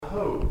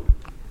hope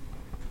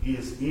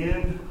is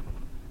in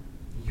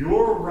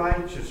your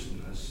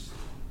righteousness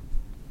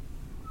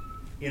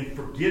in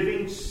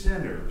forgiving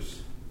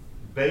sinners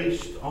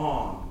based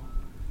on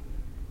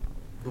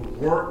the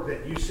work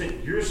that you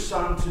sent your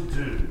Son to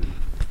do,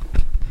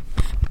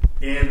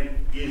 and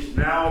is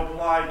now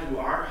applied to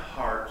our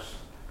hearts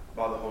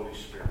by the Holy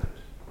Spirit.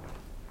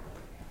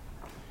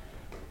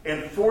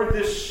 And for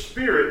this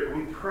Spirit,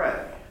 we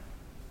pray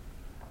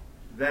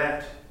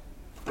that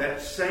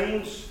that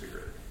same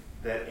Spirit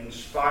that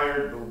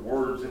inspired the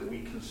words that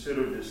we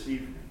consider this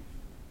evening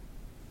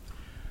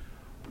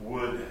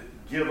would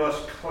give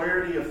us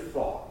clarity of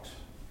thought,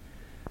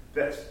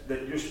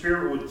 that your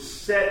Spirit would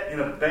set in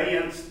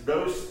abeyance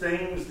those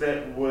things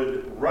that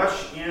would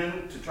rush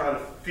in to try to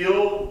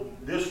fill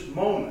this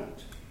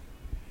moment.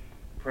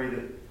 Pray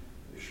that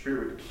your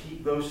Spirit would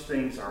keep those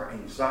things, our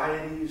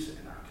anxieties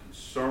and our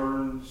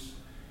concerns,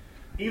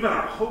 even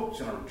our hopes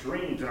and our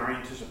dreams and our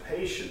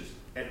anticipations,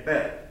 at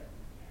bay,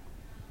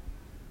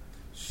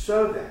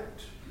 so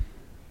that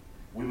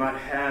we might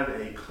have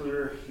a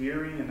clear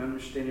hearing and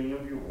understanding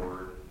of your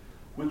word,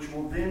 which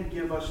will then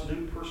give us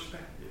new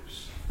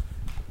perspectives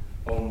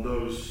on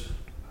those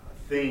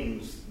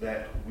things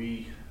that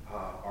we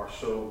are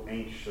so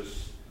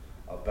anxious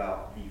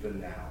about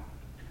even now.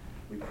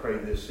 We pray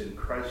this in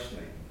Christ's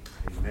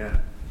name.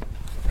 Amen.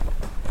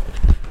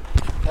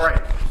 All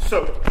right,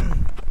 so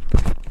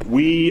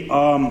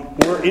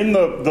we're in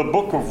the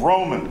book of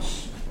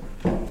Romans.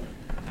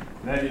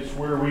 That is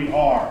where we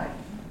are.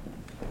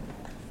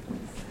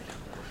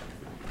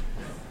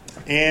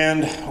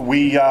 And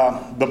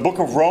the book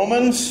of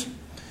Romans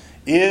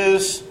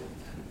is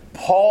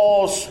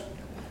Paul's,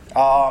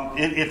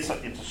 it's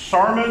a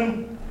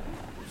sermon,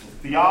 it's a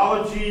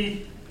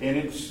theology, and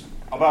it's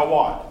about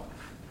what?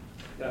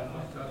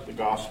 The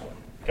gospel.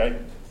 Okay?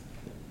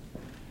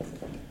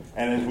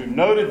 And as we've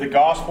noted, the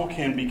gospel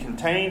can be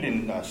contained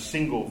in a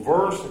single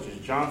verse, such as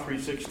John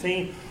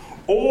 3:16,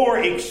 or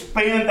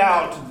expand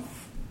out to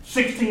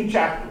 16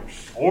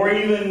 chapters, or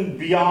even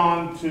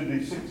beyond to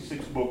the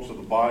 66 books of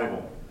the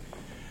Bible.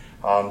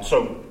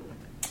 So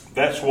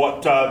that's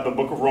what the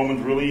book of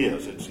Romans really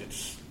is.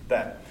 It's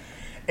that.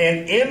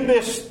 And in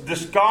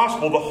this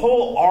gospel, the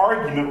whole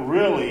argument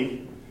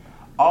really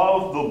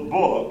of the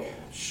book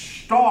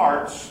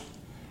starts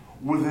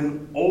with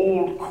an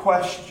old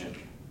question.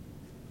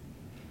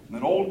 And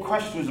an old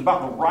question is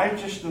about the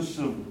righteousness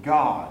of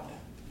God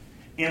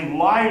in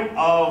light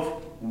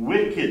of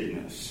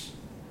wickedness.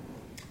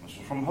 This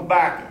is from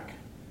Habakkuk.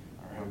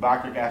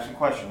 Habakkuk asks a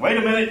question. Wait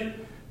a minute.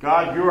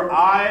 God, your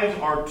eyes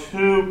are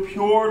too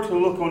pure to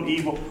look on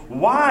evil.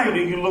 Why do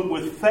you look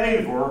with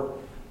favor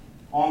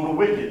on the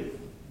wicked?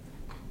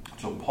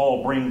 So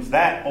Paul brings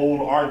that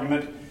old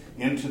argument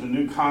into the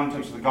new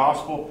context of the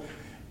gospel,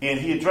 and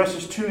he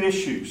addresses two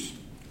issues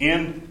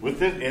in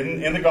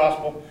the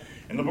gospel,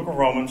 in the book of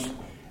Romans,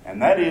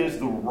 and that is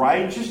the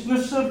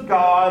righteousness of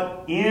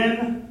God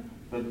in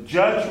the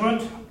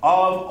judgment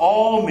of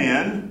all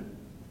men,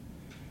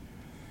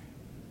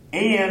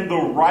 and the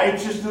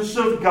righteousness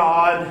of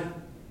God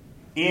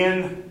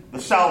in the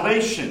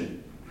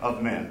salvation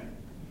of men.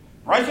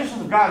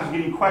 Righteousness of God is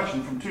getting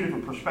questioned from two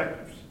different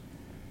perspectives.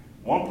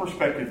 One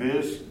perspective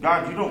is,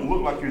 God, you don't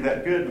look like you're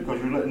that good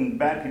because you're letting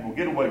bad people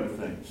get away with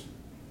things.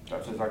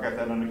 God says, I got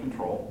that under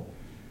control.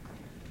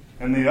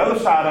 And the other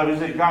side of it is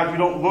that, God, you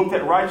don't look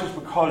that righteous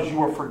because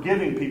you are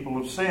forgiving people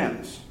of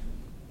sins.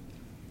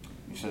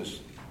 He says,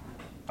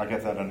 I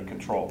got that under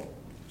control.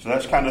 So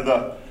that's kind of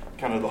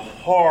the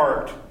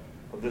heart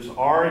of this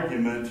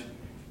argument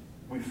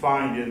we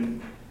find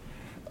in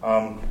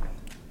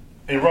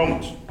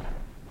Romans.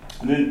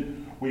 And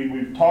then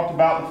we've talked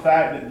about the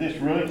fact that this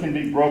really can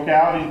be broke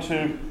out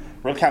into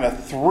really kind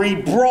of three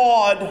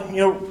broad,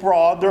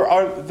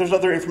 there's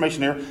other information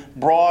there,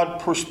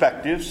 broad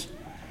perspectives,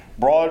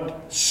 broad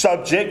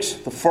subjects.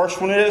 The first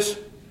one is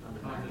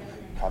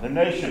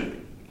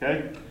condemnation.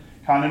 Okay?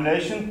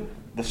 Condemnation.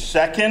 The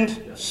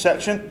second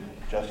section,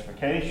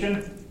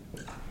 justification.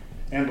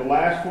 And the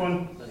last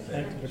one,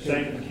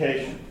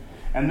 sanctification.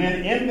 And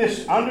then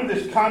under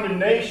this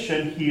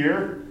condemnation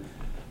here,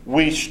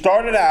 we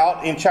started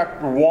out in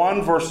chapter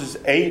 1, verses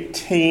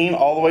 18,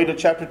 all the way to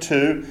chapter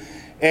 2.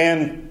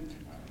 And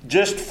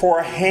just for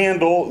a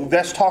handle,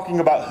 that's talking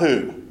about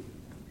who?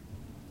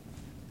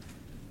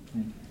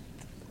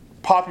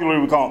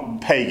 Popularly we call them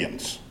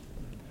pagans.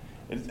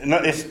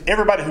 It's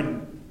everybody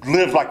who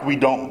lives like we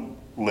don't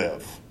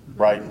live,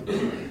 right?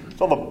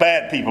 It's all the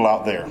bad people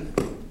out there.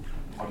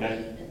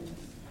 Okay?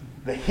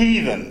 The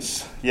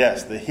heathens.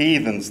 Yes, the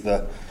heathens,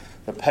 the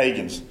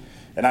pagans.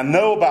 And I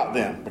know about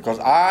them because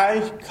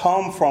I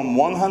come from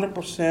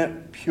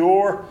 100%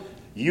 pure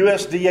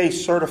USDA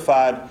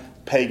certified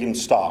pagan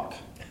stock.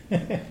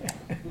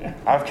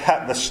 I've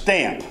got the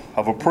stamp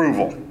of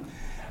approval.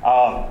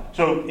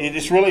 So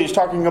it's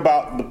talking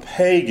about the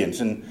pagans,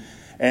 and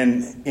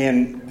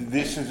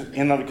this is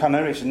another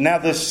condemnation. Now,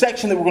 the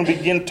section that we're going to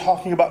begin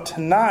talking about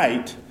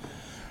tonight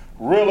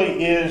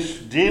really is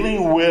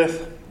dealing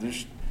with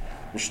there's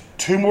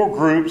two more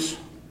groups.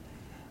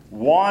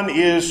 One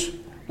is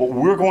what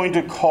we're going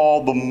to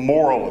call the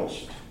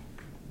moralist.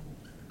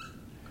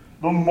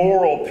 The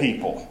moral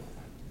people.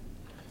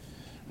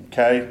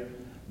 Okay?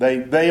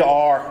 They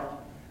are,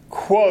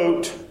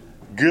 quote,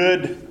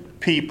 good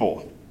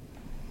people.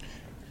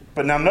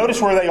 But now notice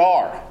where they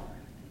are.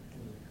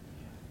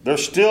 They're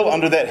still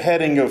under that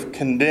heading of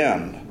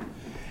condemned.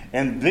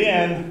 And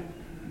then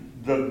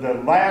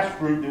the last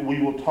group that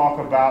we will talk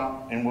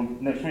about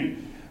next week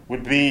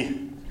would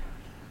be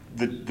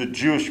the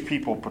Jewish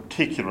people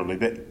particularly,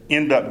 that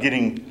end up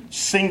getting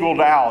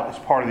singled out as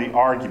part of the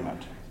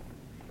argument.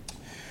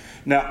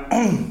 Now,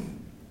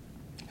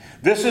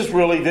 this is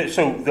really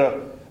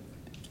to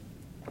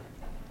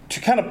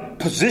kind of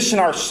position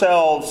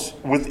ourselves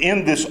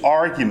within this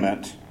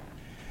argument.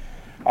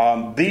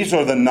 These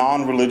are the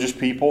non-religious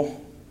people.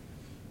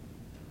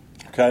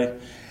 Okay,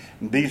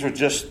 and these are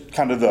just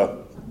kind of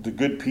the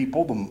good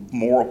people, the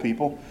moral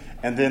people,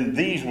 and then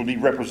these will be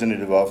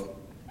representative of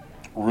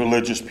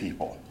religious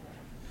people.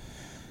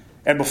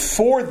 And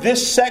before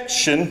this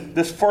section,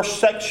 this first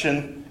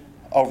section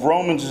of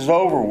Romans is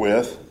over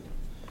with,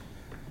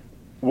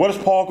 what is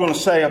Paul going to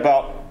say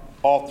about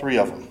all three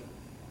of them?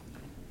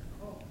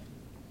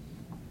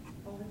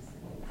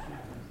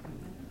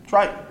 That's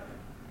right.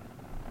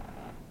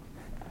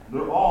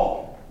 They're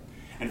all.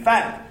 In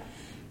fact,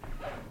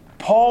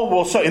 Paul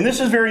will say, and this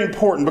is very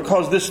important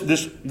because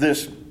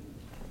this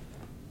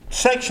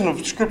section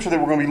of Scripture that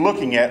we're going to be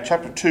looking at,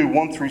 chapter 2,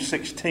 1 through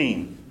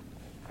 16,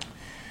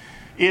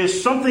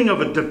 is something of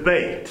a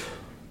debate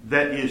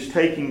that is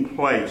taking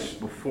place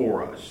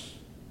before us.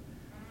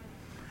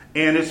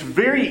 And it's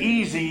very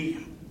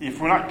easy,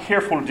 if we're not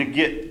careful, to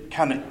get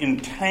kind of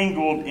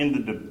entangled in the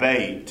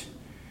debate.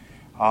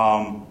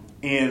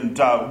 And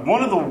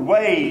one of the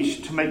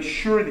ways to make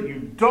sure that you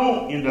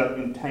don't end up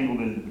entangled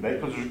in the debate,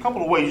 because there's a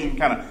couple of ways you can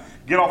kind of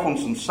get off on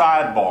some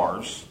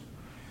sidebars,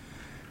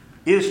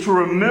 is to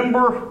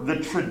remember the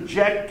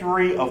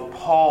trajectory of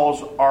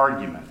Paul's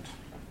argument.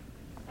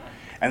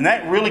 And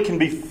that really can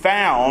be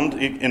found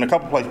in a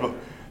couple of places,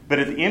 but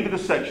at the end of the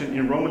section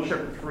in Romans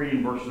chapter 3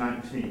 and verse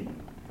 19.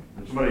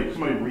 And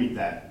somebody read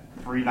that,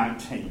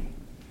 3:19.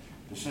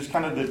 This is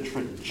kind of the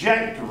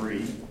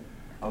trajectory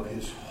of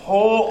his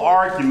whole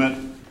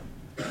argument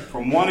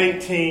from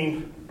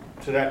 1:18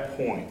 to that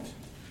point.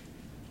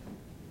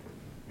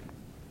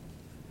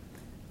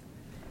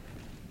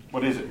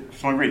 What is it?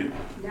 Somebody read it.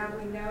 Now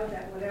we know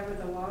that whatever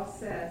the law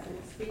says,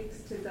 it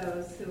speaks to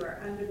those who are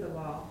under the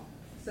law,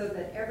 so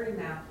that every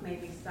mouth may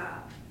be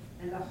stopped,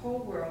 and the whole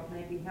world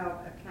may be held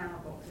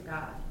accountable to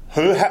God.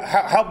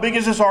 How big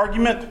is this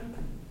argument?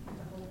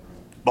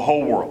 The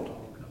whole world.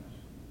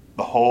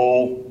 The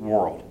whole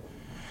world.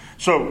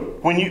 So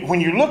when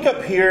you look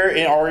up here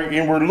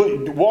and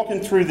we're walking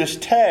through this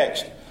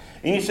text,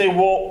 and you say,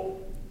 well,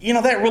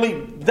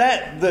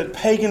 the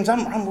pagans,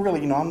 I'm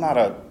really, I'm not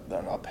a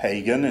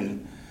pagan,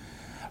 and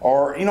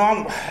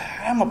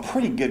I'm a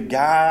pretty good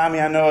guy. I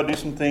mean, I know I do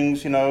some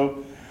things,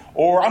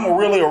 or I'm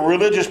really a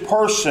religious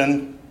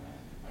person.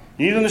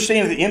 You need to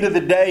understand, at the end of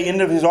the day,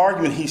 end of his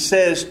argument, he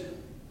says,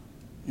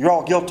 you're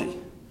all guilty.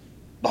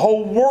 The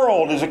whole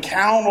world is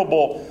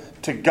accountable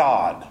to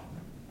God.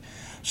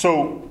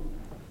 So,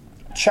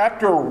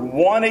 chapter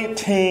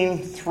 118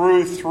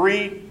 through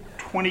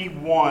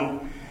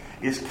 321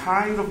 is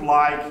kind of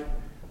like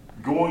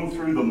going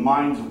through the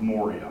mines of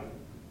Moria. Are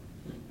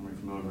you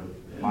familiar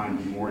with the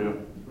mines of Moria?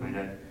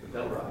 Okay. The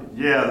Bell Rock.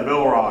 Yeah, the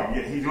Bell Rock.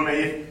 Yeah, he's going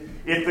to.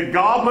 If the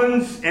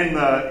goblins and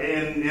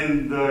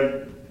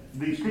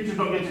these creatures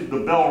don't get you, the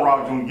Bell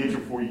Rock's going to get you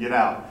before you get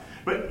out.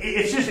 But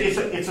it's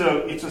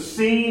a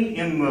scene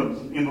in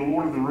the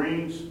Lord of the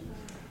Rings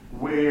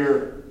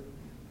where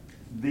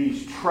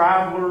these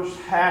travelers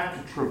have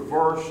to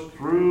traverse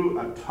through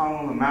a tunnel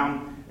in the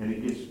mountain,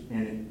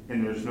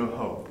 and there's no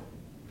hope.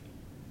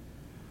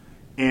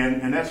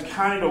 And that's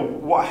kind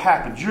of what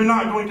happens. You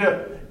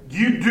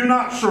do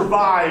not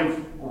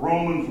survive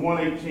Romans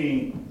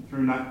 1:18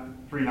 through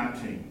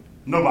 3:19.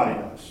 Nobody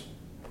does.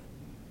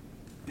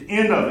 At the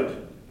end of it,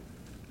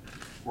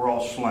 we're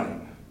all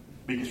slain.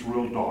 It gets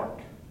real dark.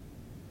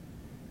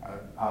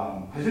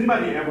 Has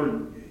anybody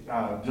ever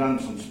done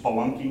some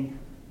spelunking?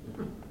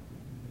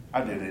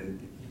 I did it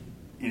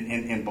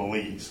in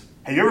Belize.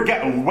 Have you ever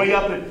gotten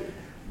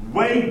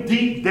way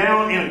deep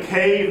down in a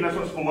cave? And that's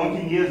what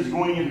spelunking is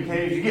going into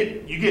caves.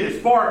 You get as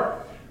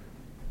far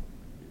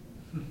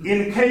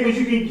in the cave as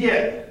you can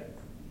get,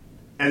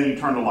 and then you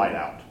turn the light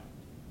out.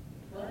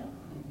 What?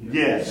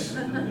 Yes.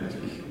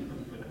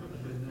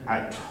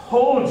 I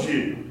told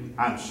you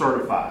I'm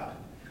certified.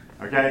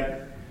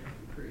 Okay?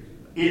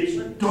 It's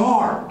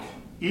dark.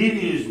 It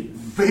is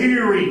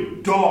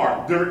very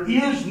dark. There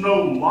is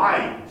no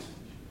light.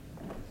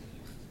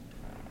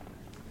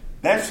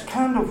 That's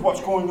kind of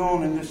what's going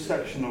on in this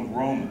section of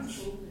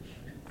Romans.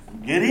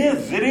 It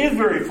is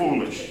very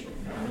foolish.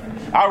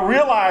 I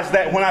realized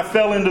that when I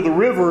fell into the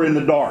river in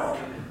the dark.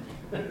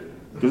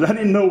 Because I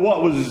didn't know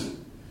what was...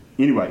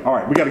 Anyway, all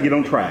right, we got to get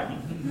on track.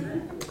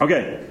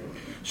 Okay,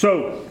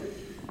 so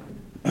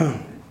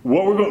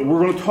what we're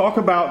going to talk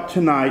about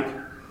tonight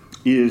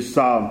is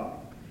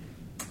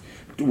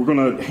we're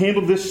going to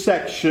handle this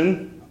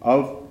section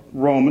of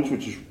Romans,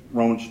 which is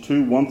Romans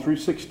 2, 1 through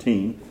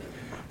 16,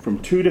 from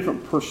two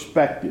different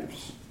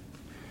perspectives.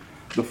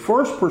 The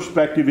first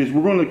perspective is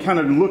we're going to kind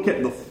of look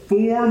at the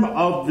form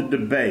of the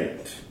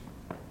debate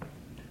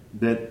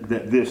that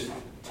this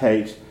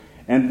takes,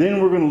 and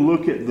then we're going to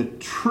look at the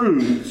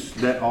truths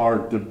that are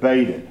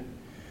debated.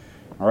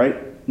 All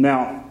right?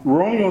 Now,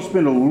 we're only going to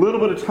spend a little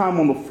bit of time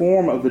on the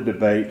form of the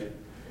debate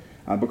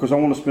because I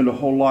want to spend a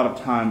whole lot of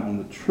time on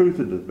the truth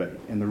of the debate.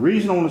 And the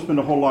reason I want to spend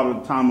a whole lot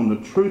of time on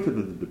the truth of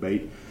the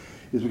debate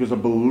is because I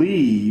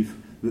believe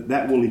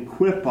that will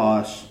equip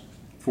us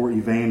for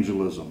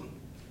evangelism,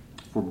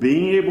 for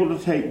being able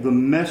to take the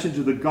message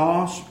of the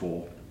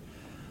gospel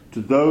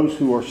to those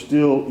who are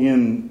still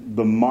in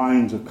the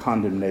minds of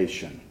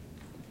condemnation.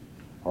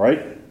 All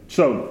right?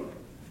 So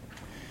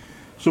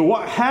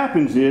what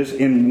happens is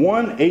in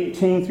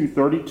 1:18 through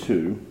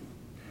 32,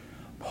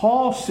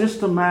 Paul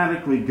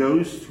systematically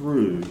goes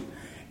through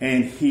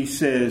and he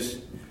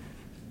says,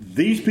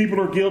 these people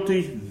are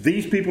guilty,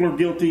 these people are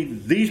guilty,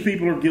 these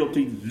people are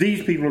guilty,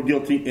 these people are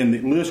guilty, and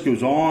the list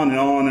goes on and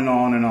on and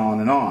on and on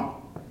and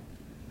on.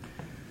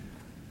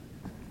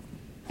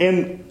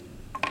 And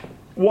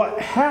what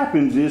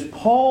happens is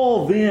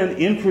Paul then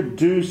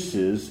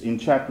introduces in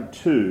chapter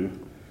 2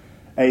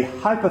 a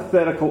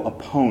hypothetical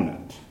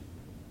opponent.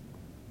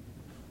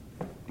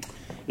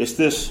 It's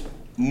this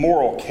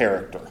moral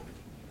character.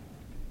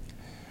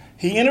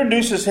 He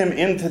introduces him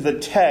into the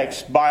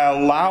text by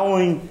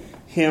allowing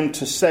him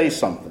to say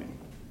something.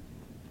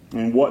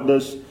 And what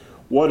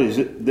is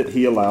it that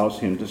he allows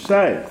him to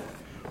say?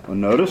 Well,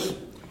 notice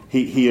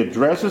he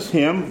addresses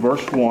him,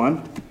 verse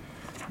 1.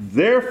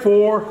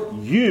 Therefore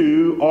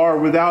you are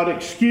without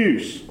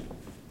excuse.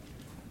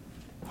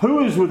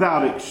 Who is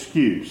without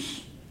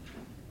excuse?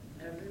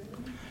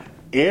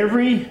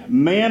 Every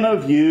man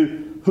of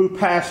you who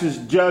passes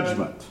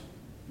judgment.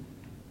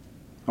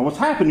 Now what's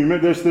happened, you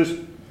remember there's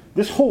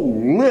this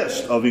whole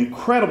list of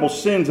incredible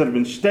sins that have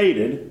been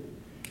stated.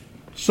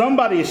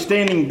 Somebody is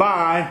standing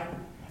by,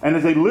 and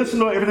as they listen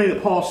to everything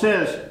that Paul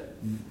says,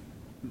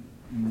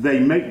 they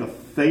make the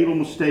fatal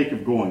mistake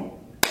of going,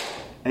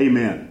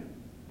 amen.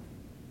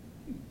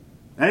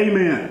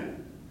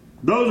 Amen.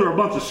 Those are a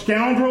bunch of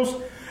scoundrels,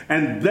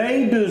 and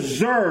they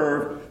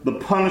deserve the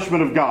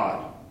punishment of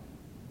God.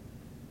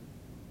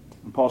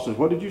 And Paul says,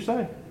 what did you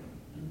say?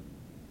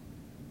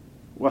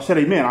 Well, I said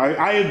amen.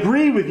 I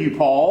agree with you,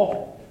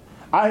 Paul.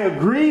 I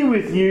agree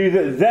with you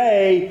that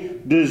they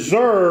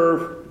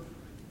deserve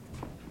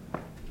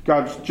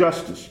God's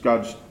justice,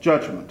 God's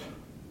judgment.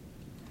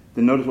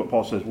 Then notice what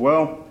Paul says.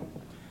 Well,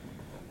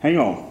 hang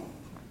on.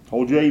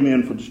 Hold your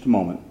amen for just a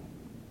moment.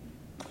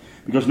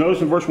 Because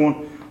notice in verse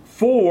 1,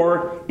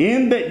 for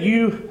in that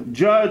you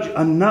judge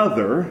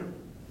another,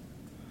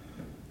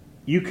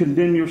 you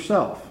condemn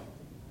yourself.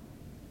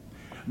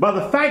 By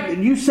the fact that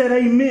you said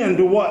amen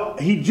to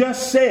what he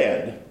just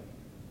said,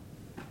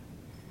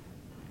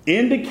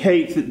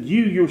 indicates that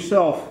you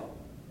yourself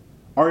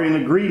are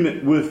in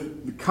agreement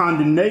with the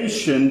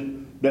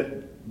condemnation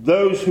that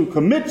those who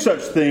commit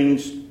such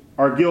things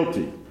are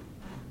guilty.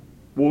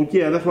 Well,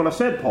 yeah, that's what I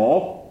said,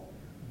 Paul.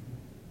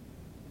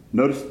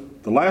 Notice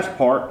the last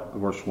part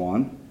of verse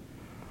 1.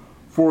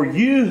 For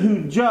you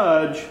who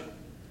judge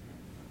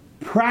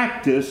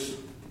practice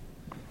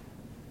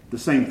the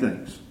same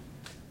things.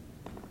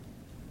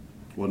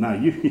 Well, now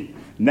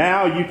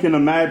you can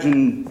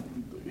imagine.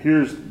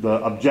 Here's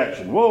the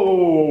objection.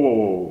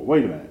 Whoa.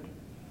 Wait a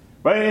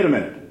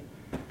minute.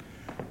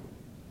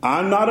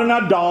 I'm not an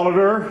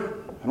idolater.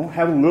 I don't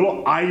have a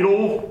little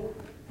idol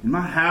in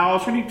my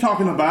house. What are you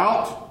talking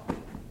about?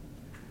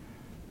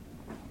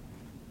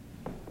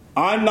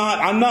 I'm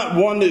not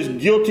one that's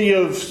guilty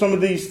of some of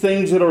these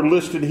things that are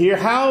listed here.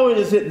 How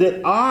is it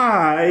that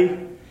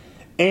I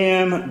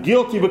am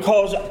guilty?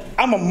 Because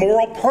I'm a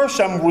moral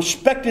person. I'm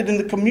respected in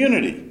the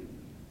community.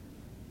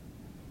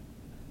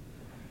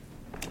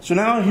 So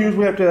now here's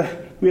we have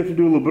to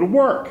do a little bit of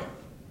work.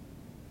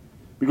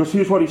 Because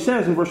here's what he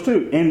says in verse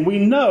 2. And we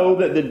know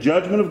that the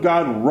judgment of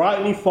God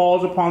rightly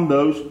falls upon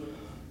those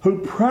who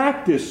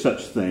practice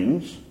such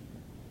things.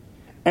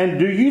 And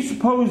do you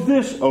suppose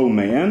this, O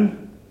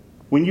man,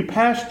 when you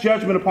pass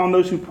judgment upon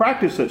those who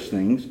practice such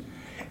things,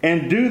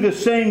 and do the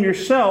same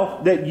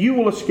yourself, that you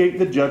will escape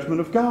the judgment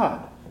of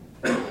God?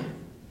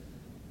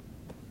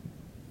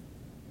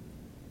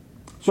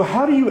 So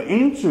how do you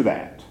answer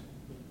that?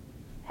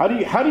 How do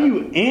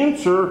you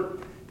answer?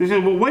 They say,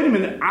 well, wait a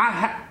minute.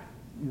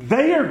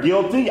 They are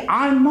guilty.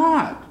 I'm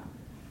not.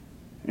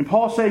 And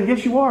Paul's saying,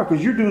 yes, you are,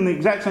 because you're doing the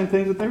exact same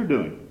things that they're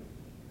doing.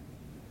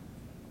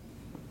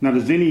 Now,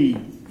 does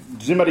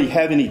anybody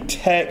have any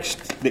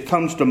text that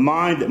comes to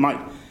mind that might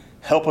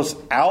help us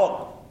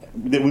out,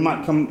 that we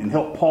might come and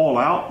help Paul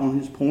out on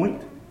his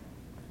point?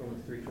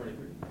 Romans 3:23.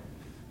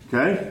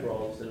 Okay. For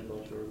all sin and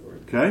fall short of glory.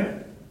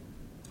 Okay.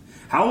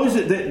 How is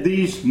it that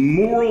these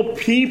moral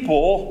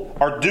people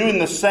are doing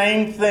the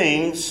same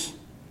things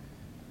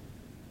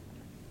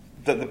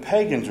that the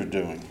pagans are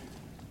doing?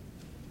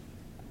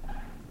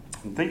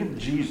 And think of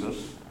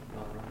Jesus.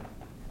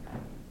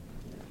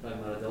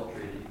 I'm not a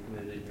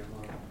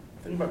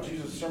Think about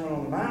Jesus' Sermon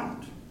on the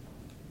Mount.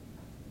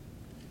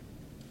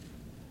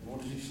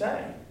 What does he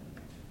say?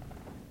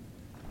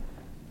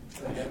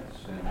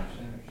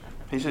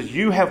 He says,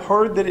 you have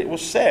heard that it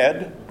was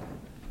said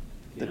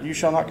that you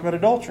shall not commit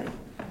adultery.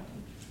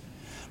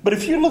 But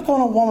if you look on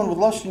a woman with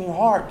lust in your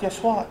heart,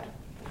 guess what?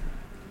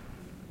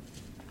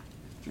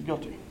 You're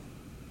guilty.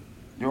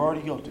 You're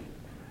already guilty.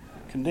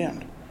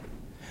 Condemned.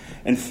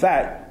 In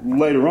fact,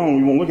 later on,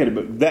 we won't look at it,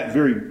 but that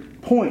very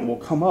point will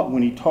come up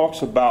when he talks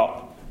to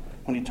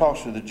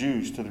the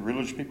Jews, to the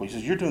religious people. He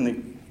says, you're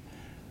doing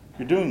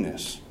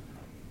this.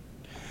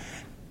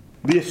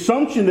 The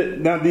assumption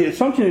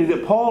is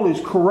that Paul is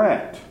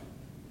correct.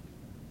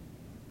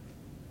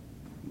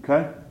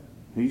 Okay?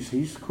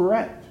 He's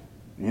correct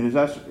in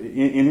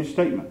his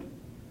statement.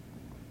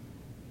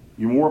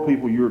 You moral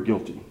people, you're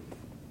guilty.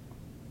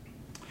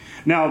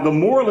 Now, the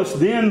moralist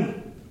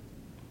then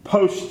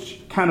posts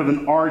kind of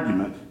an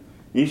argument.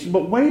 And he says,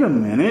 but wait a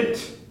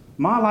minute.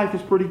 My life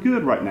is pretty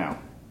good right now.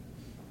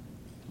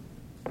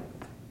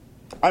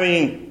 I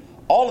mean,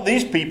 all of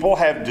these people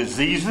have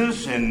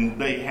diseases,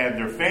 and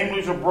their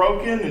families are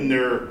broken, and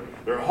their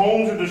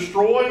homes are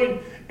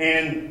destroyed.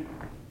 And,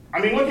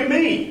 I mean, look at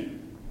me.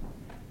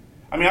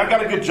 I mean, I've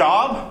got a good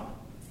job.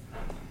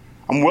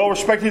 I'm well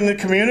respected in the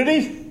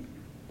community.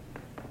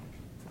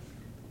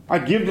 I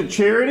give to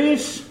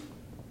charities.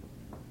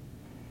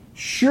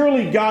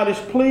 Surely God is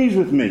pleased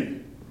with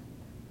me.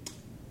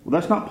 Well,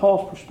 that's not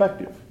Paul's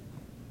perspective.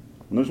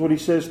 And notice what he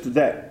says to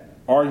that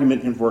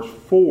argument in verse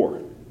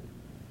 4.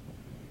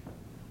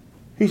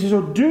 He says,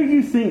 or do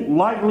you think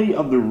lightly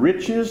of the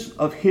riches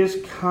of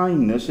his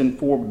kindness and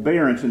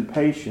forbearance and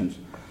patience,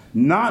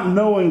 not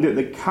knowing that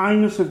the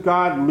kindness of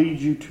God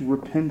leads you to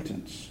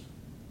repentance?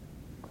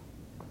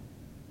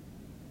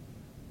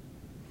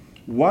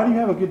 Why do you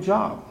have a good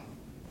job?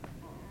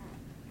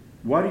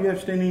 Why do you have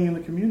standing in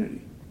the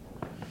community?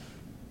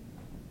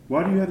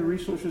 Why do you have the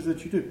resources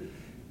that you do?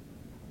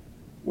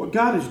 What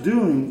God is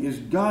doing is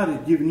God is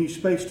giving you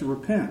space to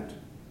repent.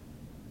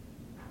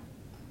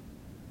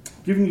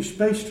 Giving you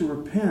space to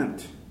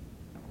repent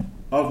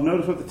of,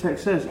 notice what the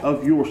text says,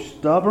 of your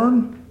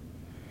stubborn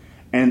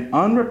and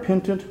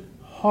unrepentant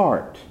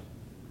heart.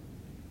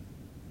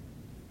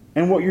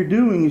 And what you're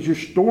doing is you're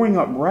storing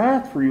up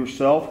wrath for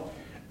yourself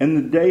in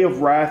the day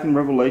of wrath and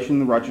revelation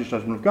and the righteous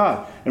judgment of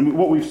God. And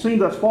what we've seen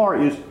thus far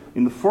is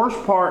in the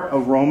first part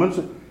of Romans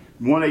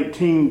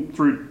 1:18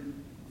 through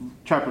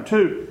chapter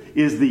 2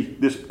 is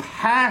this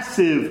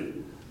passive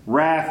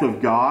wrath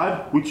of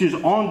God, which is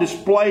on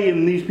display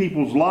in these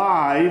people's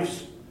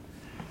lives.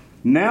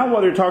 Now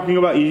what they're talking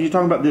about is he's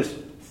talking about this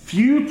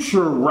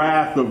future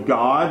wrath of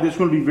God that's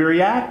going to be very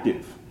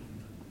active.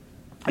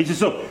 He says,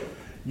 so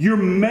you're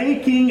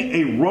making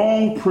a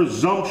wrong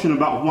presumption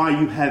about why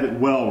you have it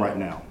well right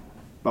now,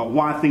 about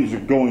why things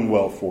are going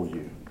well for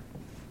you.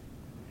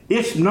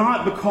 It's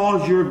not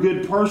because you're a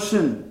good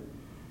person.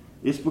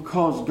 It's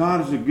because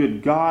God is a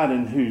good God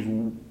and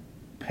who's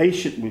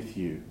patient with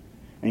you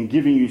and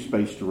giving you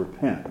space to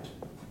repent.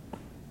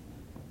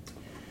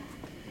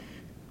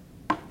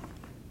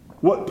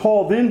 What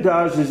Paul then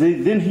does is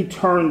he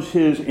turns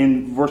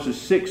in verses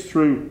 6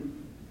 through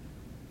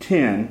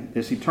 10,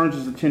 he turns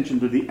his attention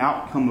to the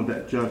outcome of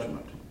that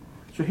judgment.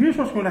 So here's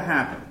what's going to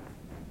happen.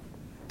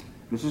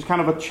 This is kind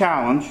of a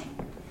challenge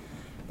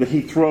that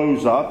he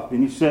throws up,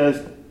 and he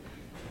says,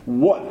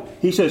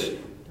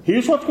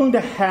 here's what's going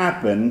to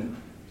happen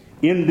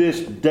in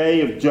this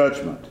day of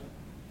judgment.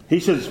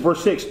 He says,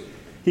 verse 6,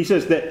 he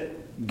says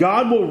that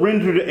God will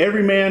render to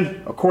every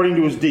man according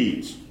to his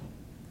deeds.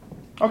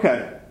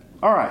 Okay,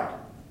 all right.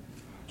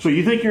 So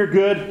you think you're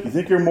good, you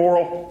think you're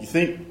moral, you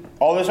think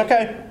all this,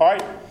 okay, all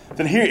right.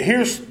 Then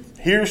here's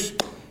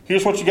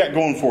what you got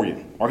going for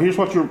you, or here's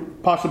what your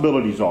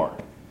possibilities are.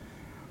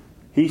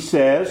 He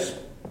says,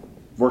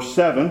 verse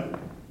 7,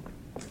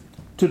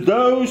 to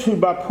those who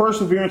by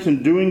perseverance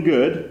in doing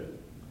good,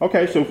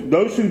 okay, so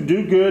those who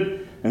do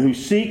good and who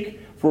seek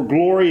for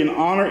glory and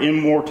honor,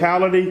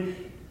 immortality,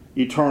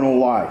 eternal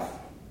life.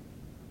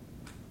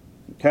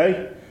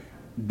 Okay?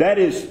 That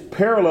is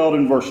paralleled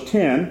in verse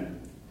 10.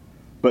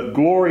 But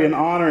glory and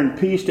honor and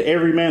peace to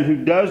every man who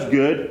does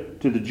good,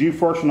 to the Jew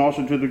first and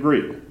also to the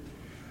Greek.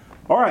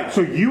 Alright,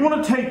 so you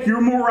want to take your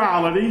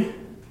morality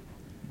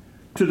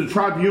to the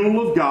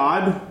tribunal of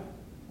God.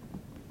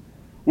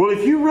 Well,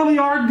 if you really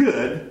are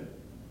good,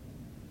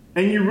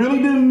 and you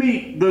really do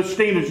meet those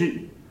standards,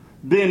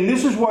 then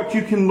this is what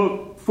you can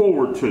look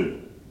forward to.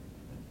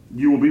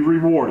 You will be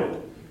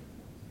rewarded.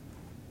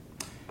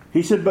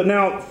 He said, but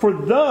now for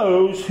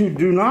those who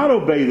do not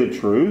obey the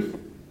truth,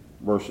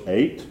 verse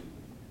 8,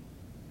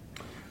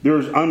 there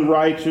is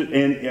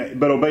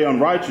but obey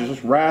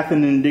unrighteousness, wrath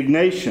and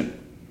indignation.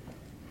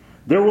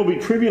 There will be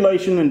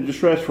tribulation and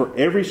distress for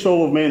every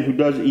soul of man who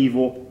does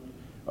evil,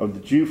 of the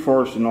Jew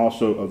first and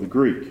also of the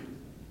Greek.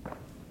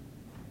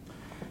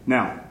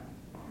 Now,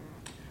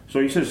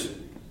 so he says,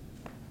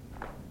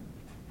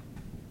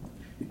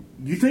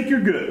 you think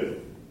you're good.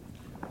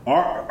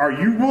 Are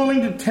you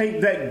willing to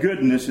take that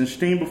goodness and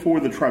stand before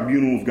the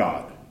tribunal of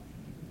God?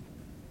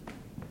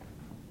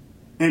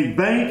 And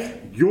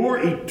bank your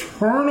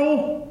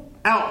eternal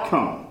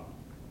outcome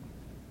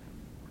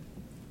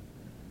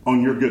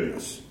on your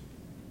goodness.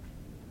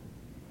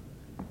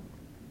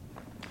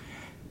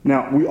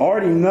 Now, we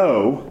already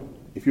know,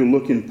 if you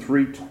look in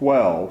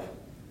 3:12,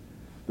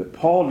 that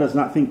Paul does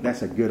not think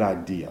that's a good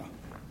idea.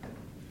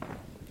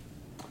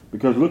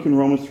 Because look in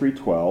Romans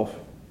 3:12.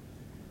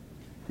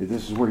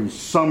 This is where he's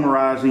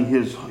summarizing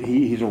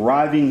he's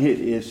arriving at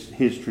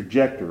his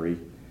trajectory.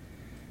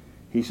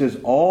 He says,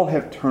 all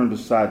have turned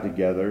aside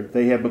together.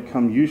 They have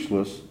become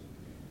useless.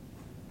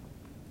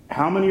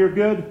 How many are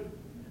good?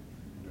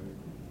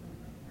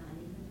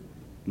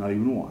 Not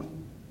even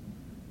one.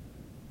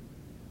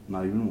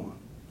 Not even one.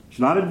 It's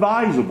not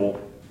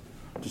advisable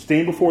to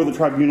stand before the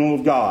tribunal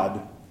of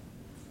God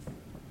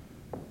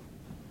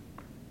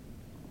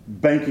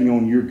banking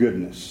on your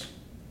goodness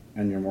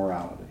and your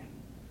morality.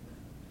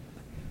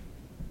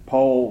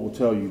 Paul will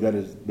tell you that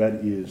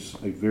is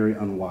a very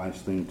unwise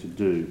thing to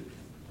do.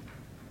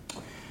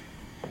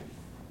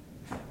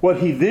 What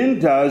he then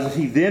does is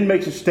he then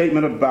makes a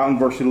statement about, in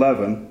verse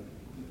 11,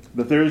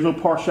 that there is no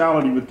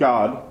partiality with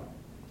God.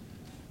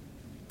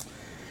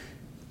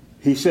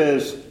 He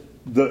says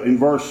in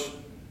verse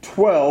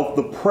 12,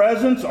 the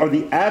presence or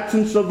the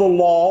absence of the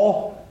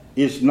law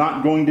is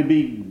not going to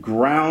be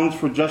grounds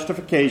for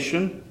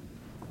justification.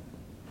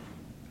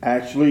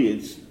 Actually,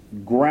 it's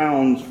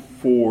grounds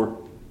for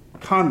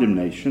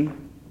condemnation.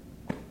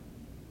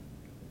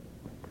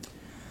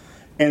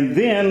 And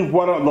then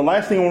the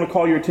last thing I want to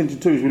call your attention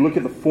to as we look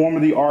at the form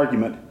of the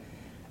argument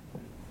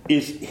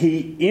is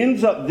he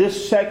ends up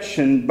this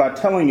section by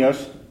telling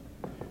us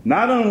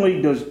not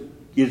only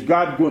is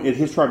God going, at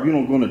his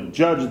tribunal going to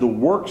judge the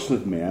works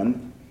of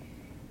men,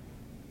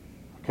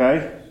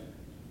 okay?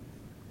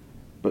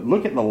 But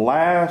look at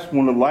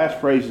one of the last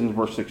phrases in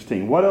verse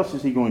 16. What else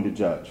is he going to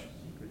judge?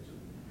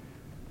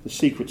 The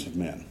secrets of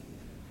men.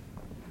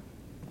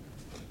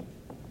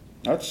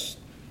 That's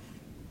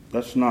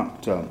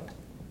not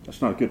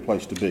a good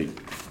place to be.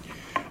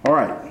 All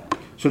right.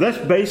 So that's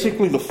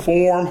basically the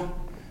form.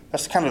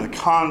 That's kind of the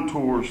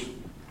contours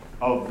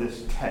of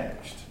this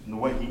text and the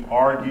way he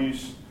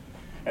argues.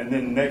 And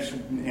then next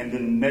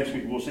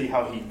week we'll see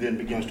how he then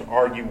begins to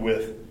argue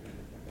with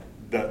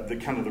the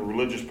kind of the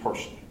religious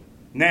person.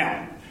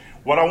 Now,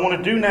 what I want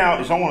to do now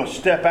is I want to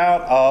step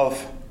out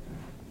of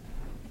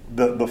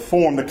the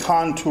form, the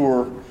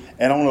contour,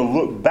 and I want to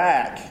look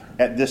back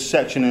at this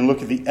section and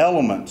look at the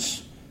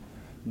elements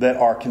that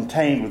are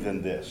contained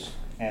within this.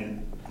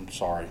 And I'm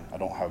sorry, I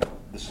don't have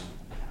this.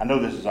 I know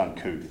this is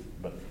uncouth,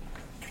 but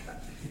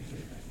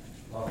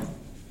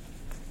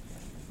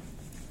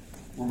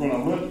we're going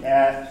to look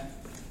at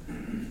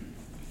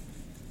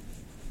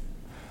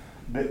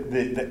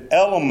the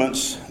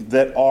elements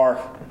that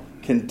are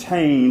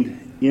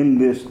contained in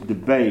this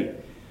debate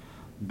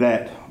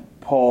that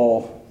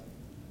Paul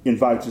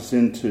invites us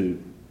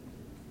into.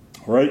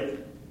 All right?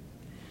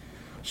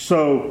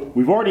 So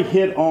we've already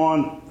hit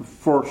on the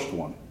first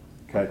one.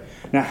 Okay.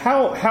 Now,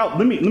 how?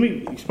 Let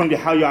me explain to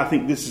you how I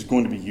think this is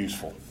going to be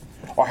useful,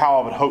 or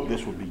how I would hope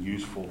this would be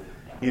useful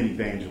in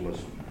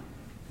evangelism.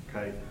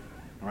 Okay.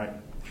 All right.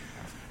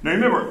 Now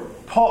remember,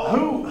 Paul.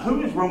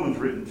 Who is Romans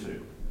written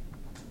to?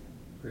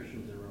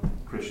 Christians in Rome.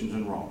 Christians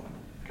in Rome.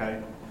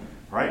 Okay.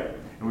 Right.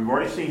 And we've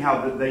already seen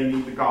how that they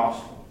need the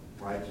gospel.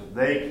 Right. So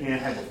they can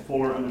have a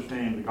fuller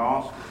understanding of the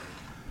gospel.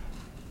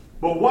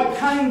 But what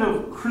kind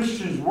of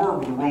Christians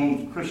were the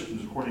Roman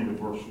Christians according to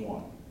verse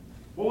 1?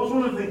 What was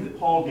one of the things that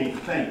Paul gave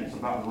thanks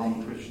about the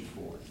Roman Christians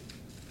for?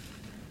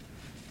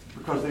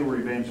 Because they were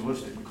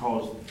evangelistic,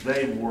 because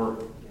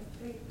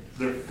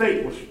their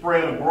faith was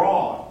spread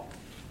abroad.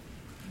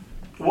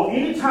 Well,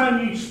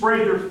 anytime you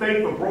spread your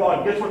faith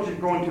abroad, guess what you're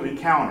going to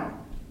encounter?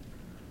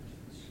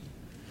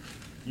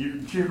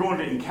 You're going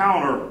to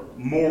encounter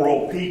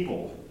moral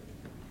people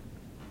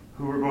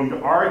who are going to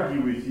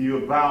argue with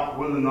you about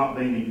whether or not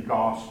they need the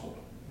gospel.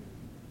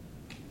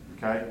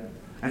 Okay?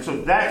 And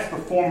so that's the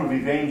form of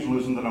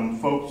evangelism that I'm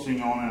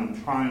focusing on and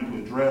I'm trying to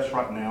address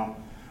right now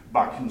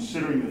by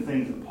considering the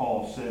things that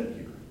Paul said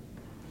here.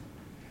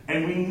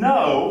 And we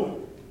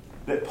know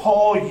that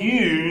Paul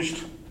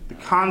used the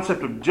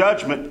concept of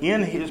judgment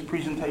in his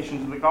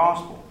presentations of the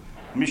gospel.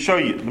 Let me show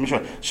you.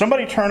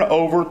 Somebody turn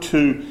over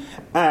to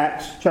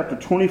Acts chapter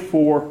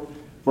 24,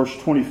 verse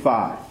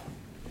 25.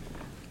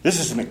 This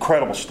is an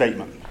incredible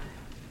statement.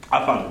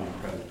 I find it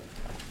incredible.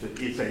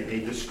 It's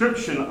a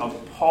description of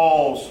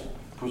Paul's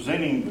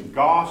presenting the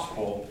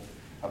gospel,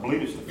 I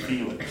believe it's to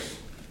Felix.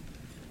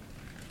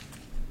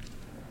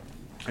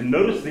 And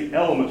notice the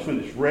elements when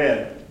it's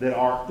read that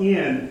are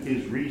in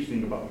his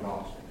reasoning about the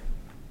gospel.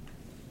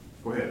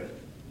 Go ahead.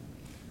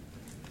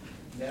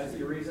 And as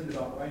he reasoned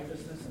about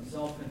righteousness and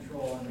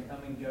self-control and the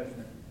coming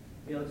judgment,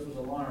 Felix was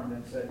alarmed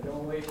and said, "Go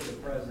away for the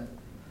present.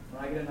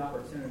 When I get an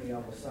opportunity, I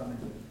will summon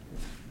you."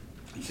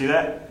 You see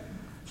that?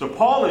 So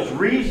Paul is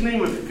reasoning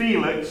with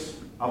Felix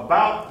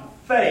about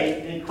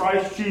faith in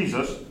Christ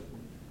Jesus.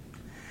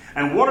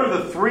 And what are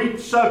the three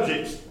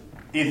subjects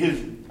in his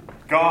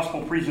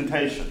gospel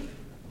presentation?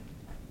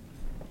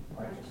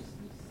 Righteousness.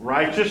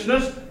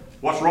 Righteousness.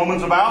 What's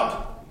Romans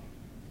about?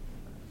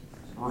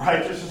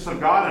 righteousness of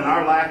God and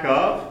our lack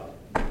of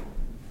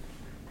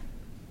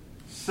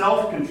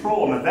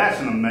self-control. Now that's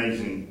an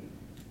amazing.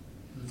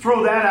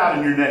 Throw that out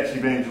in your next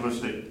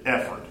evangelistic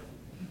effort.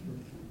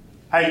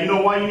 Hey, you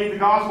know why you need the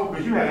gospel?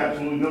 Because you have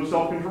absolutely no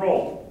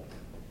self-control.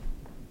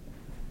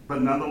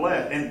 But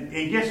nonetheless, and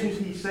guess who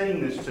he's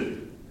saying this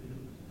to?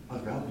 A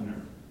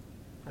governor.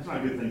 That's not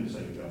a good thing to say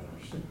to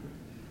governors.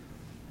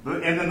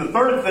 And then the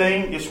third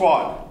thing is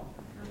what?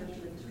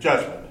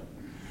 Judgment.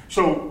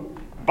 So,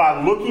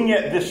 by looking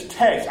at this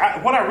text,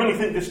 what I really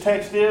think this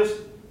text is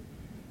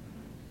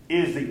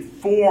the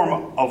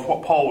form of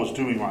what Paul was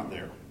doing right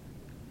there.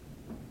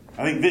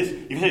 I think this,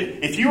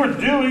 if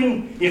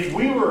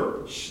we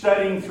were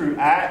studying through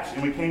Acts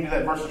and we came to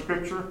that verse of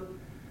Scripture,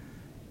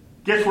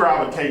 guess where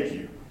I would take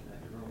you?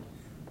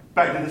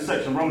 Back to this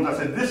section of Romans. I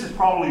said, this is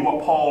probably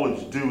what Paul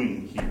is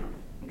doing here.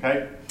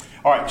 Okay?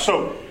 All right,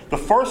 so the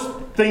first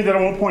thing that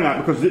I want to point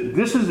out, because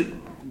this is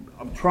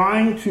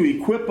trying to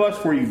equip us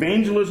for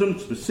evangelism,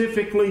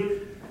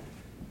 specifically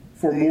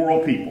for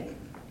moral people.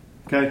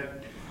 Okay?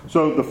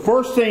 So the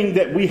first thing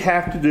that we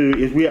have to do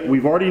is,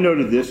 we've already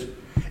noted this,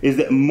 is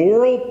that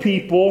moral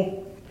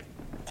people,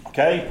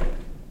 okay,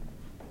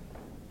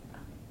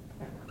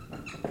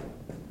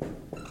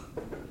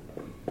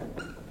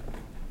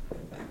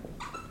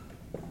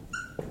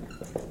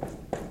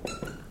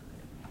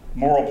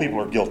 moral people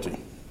are guilty.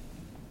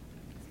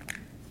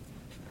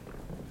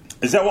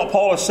 Is that what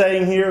Paul is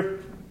saying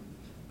here?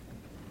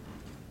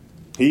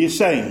 He is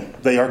saying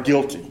they are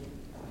guilty.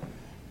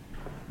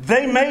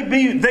 They may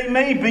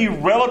be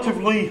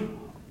relatively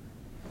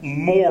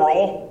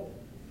moral.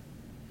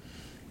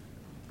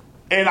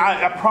 And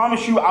I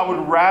promise you, I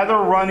would rather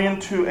run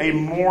into a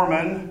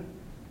Mormon,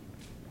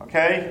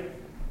 okay,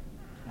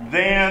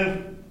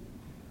 than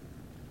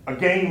a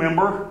gang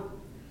member,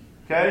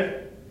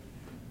 okay?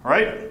 All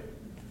right?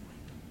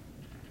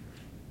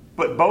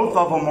 But both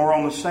of them are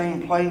on the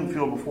same playing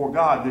field before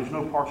God. There's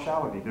no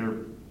partiality.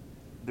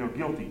 They're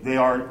guilty. They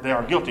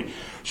are guilty.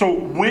 So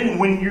when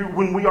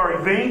we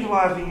are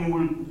evangelizing and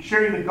we're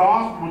sharing the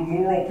gospel with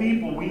moral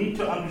people, we need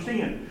to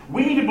understand.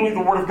 We need to believe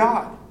the Word of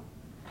God.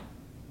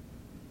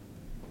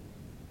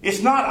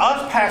 It's not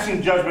us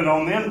passing judgment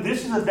on them.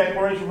 This is a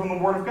declaration from the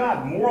Word of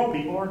God. Moral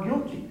people are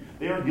guilty.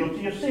 They are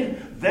guilty of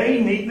sin.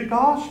 They need the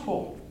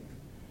gospel.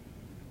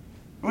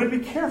 We have to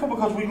be careful,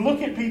 because we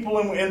look at people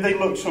and they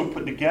look so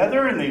put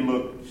together and they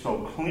look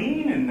so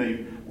clean and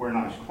they wear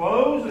nice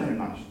clothes and have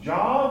nice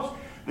jobs.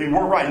 They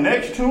work right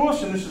next to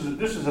us, and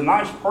this is a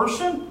nice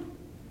person.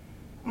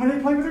 I mean, they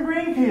play with their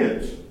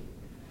grandkids.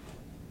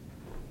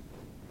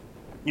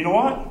 You know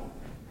what?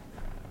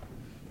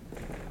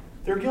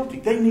 They're guilty.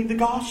 They need the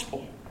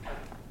gospel.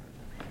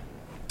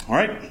 All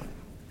right?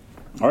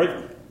 All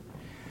right.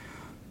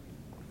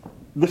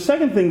 The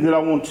second thing that I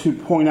want to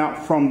point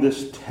out from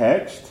this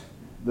text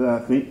that I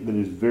think that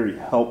is very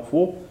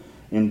helpful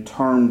in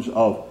terms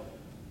of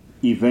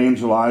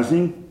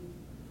evangelizing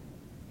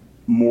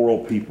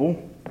moral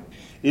people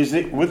is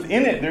that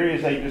within it there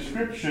is a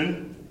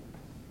description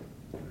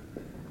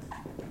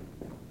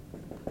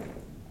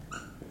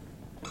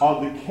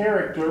of the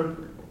character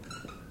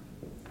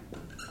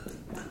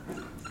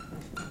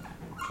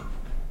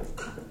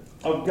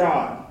of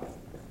God.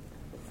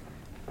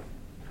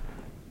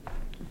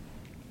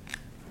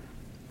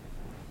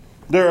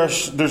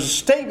 There's a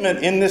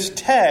statement in this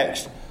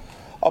text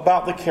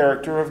about the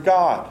character of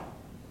God.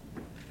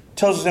 It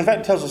tells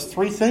us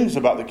three things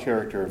about the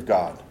character of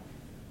God.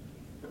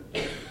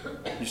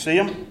 You see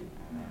them?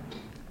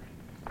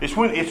 It's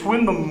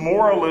when the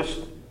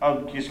moralist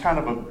is kind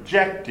of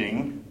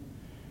objecting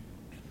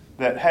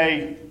that,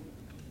 hey,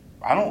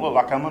 I don't look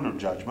like I'm under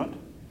judgment.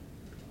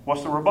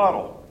 What's the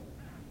rebuttal?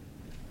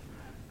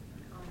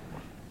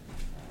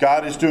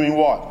 God is doing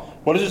what?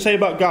 What does it say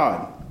about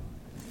God?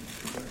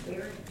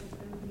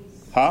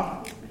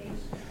 Huh?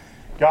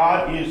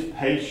 God is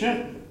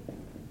patient.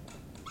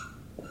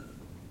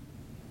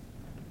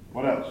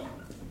 What else?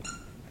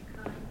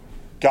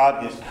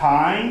 God is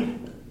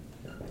kind.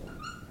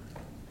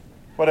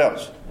 What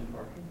else?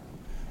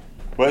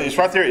 Well, it's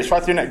right there. It's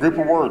right there in that group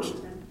of words.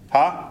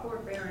 Huh?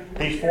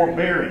 He's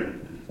forbearing.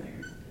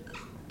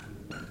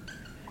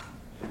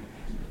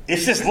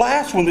 It's this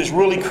last one that's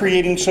really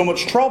creating so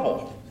much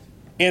trouble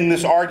in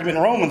this argument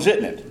in Romans,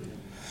 isn't it?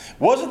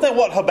 Wasn't that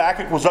what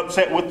Habakkuk was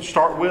upset with to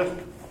start with?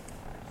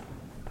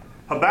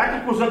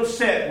 Habakkuk was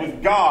upset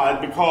with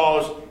God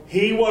because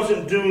he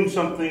wasn't doing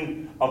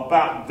something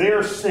about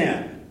their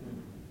sin.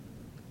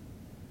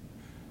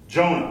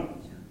 Jonah.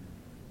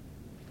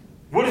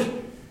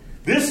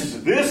 This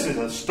is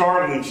a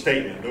startling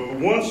statement. The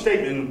one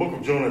statement in the book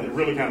of Jonah that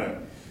really kind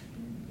of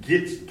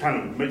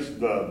makes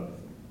the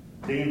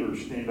dander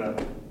stand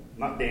up.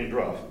 Not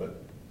dandruff,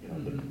 but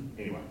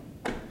anyway.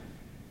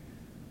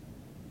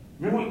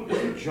 Remember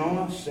what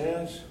Jonah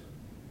says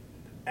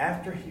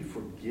after he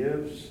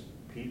forgives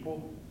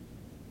people?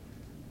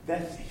 He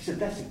said,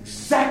 that's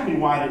exactly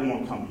why I didn't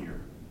want to come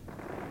here.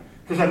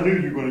 Because I knew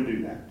you were going to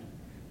do that.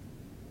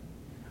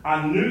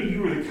 I knew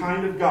you were the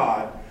kind of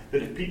God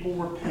that if people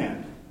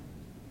repent,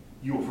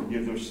 you will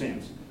forgive their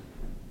sins.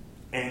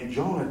 And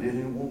Jonah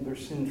didn't want their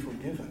sins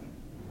forgiven.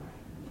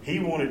 He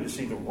wanted to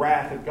see the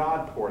wrath of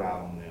God poured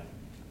out on them.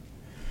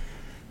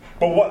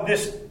 But what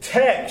this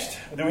text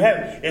that we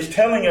have is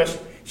telling us,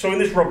 so in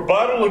this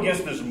rebuttal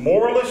against this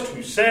moralist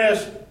who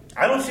says,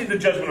 I don't see the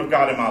judgment of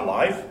God in my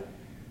life,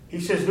 he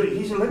said, let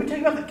me tell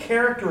you about the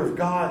character of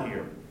God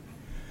here.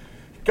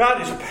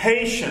 God is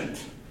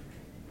patient.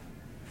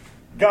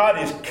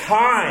 God is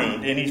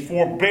kind and He's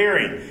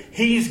forbearing.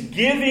 He's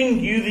giving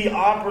you the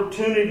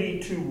opportunity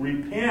to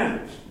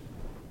repent.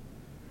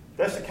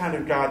 That's the kind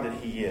of God that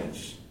He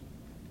is.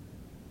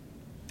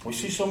 We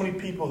see so many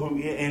people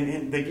who,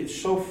 and they get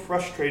so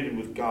frustrated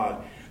with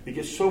God. They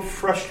get so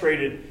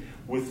frustrated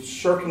with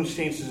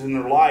circumstances in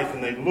their life,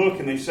 and they look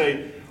and they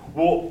say,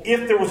 well,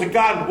 if there was a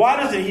God, why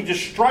doesn't He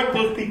just strike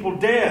those people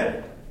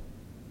dead?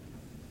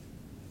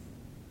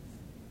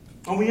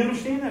 And we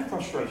understand that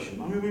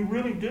frustration. I mean, we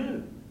really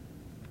do.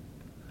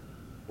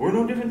 We're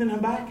no different than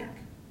Habakkuk.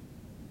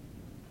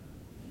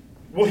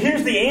 Well,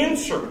 here's the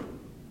answer.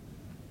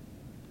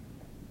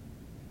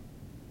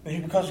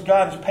 Because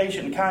God is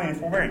patient and kind and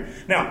forbearing.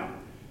 Now,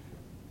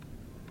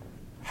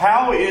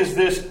 how is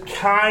this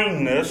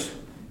kindness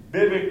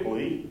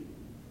biblically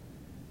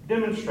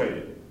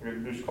demonstrated?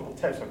 There's a couple of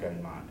texts I've got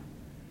in mind.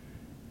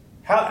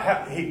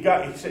 He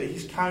said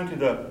He's kind to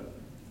the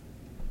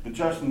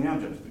just and the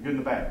unjust, the good and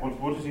the bad.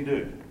 What does He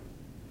do?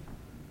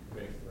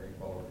 Makes the rain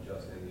fall on the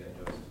just and the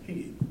unjust.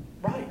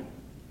 Right.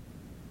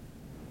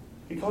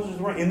 He causes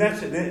the rain. In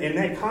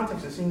that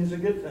context, it's seen as a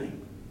good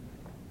thing.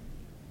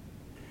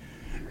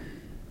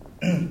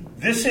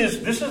 This is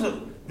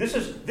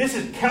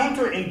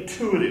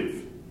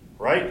counterintuitive,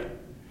 right?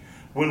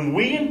 When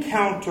we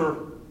encounter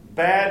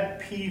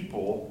bad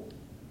people,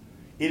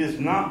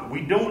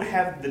 we don't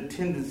have the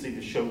tendency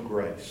to show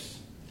grace.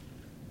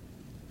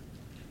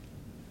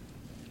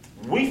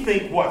 We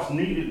think what's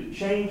needed to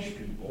change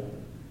people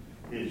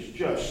is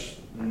just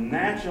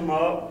snatch them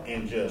up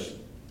and just,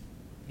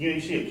 you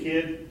see a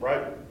kid,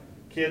 right?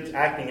 Kids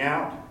acting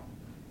out.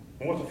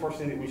 And what's the first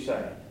thing that we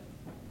say?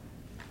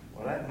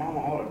 Well, that mama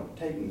ought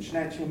to take and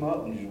snatch him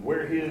up and just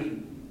wear his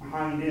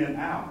hind end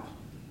out.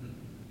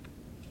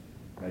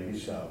 Maybe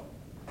so.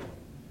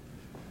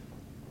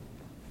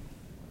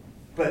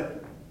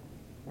 But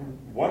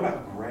what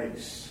about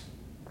grace?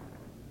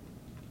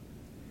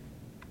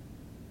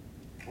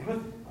 What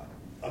about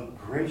a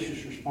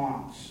gracious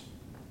response?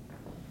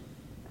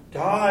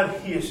 God,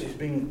 He is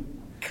being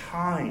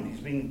kind. He's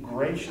being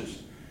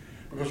gracious.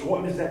 Because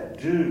what does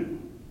that do?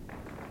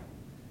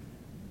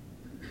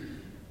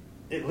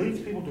 It leads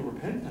people to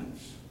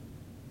repentance.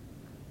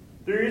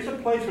 There is a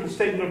place for the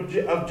statement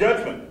of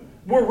judgment.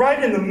 We're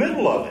right in the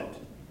middle of it.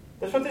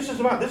 That's what this is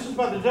about. This is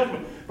about the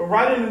judgment. But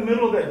right in the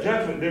middle of that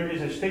judgment, there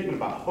is a statement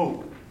about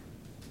hope.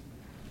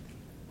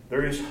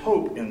 There is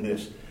hope in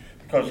this.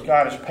 Because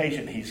God is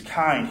patient. He's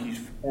kind. He's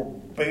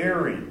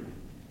forbearing.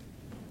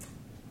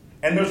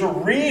 And there's a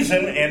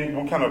reason, and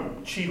we'll kind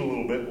of cheat a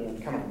little bit. We'll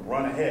kind of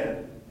run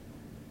ahead.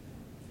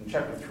 In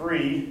chapter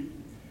 3,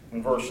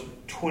 in verse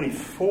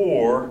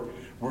 24,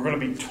 we're going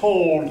to be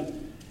told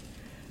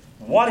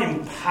what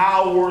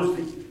empowers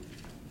the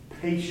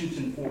patience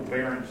and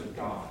forbearance of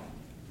God.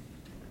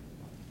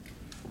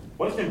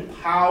 What's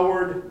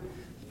empowered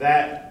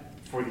that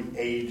for the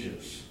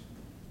ages?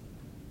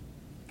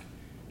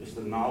 It's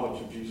the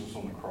knowledge of Jesus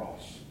on the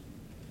cross.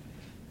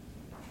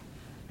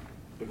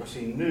 Because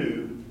He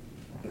knew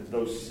that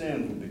those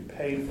sins would be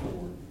paid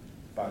for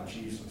by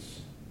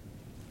Jesus.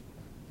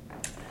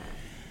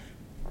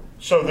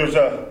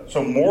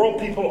 So moral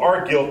people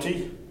are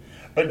guilty,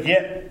 but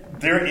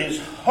yet there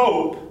is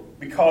hope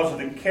because of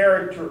the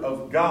character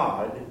of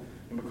God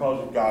and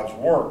because of God's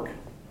work.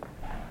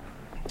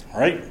 All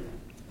right.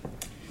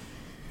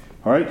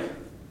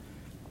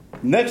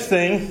 Next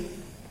thing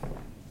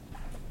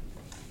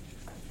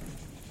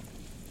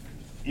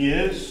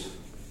is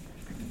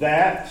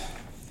that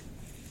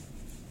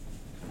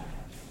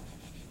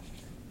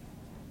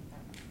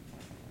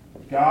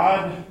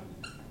God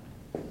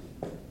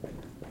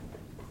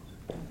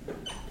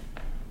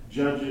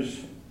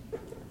judges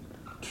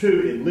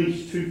at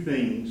least two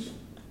things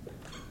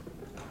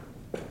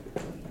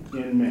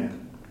in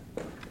men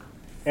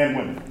and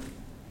women,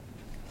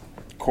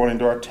 according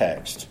to our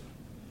text.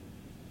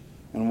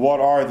 And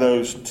what are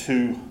those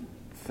two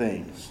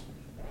things?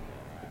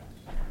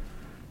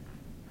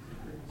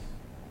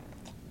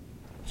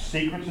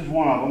 Secrets is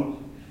one of them.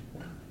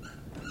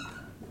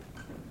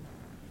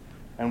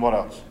 And what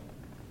else?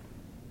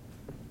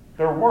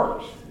 Their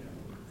works.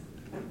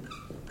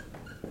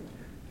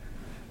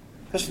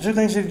 That's the two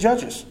things He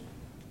judges.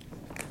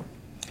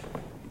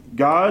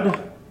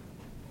 God,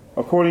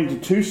 according to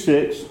 2:6,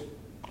 is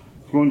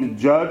going to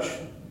judge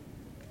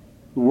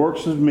the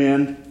works of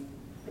men.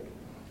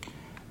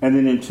 And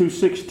then in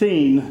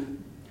 2:16,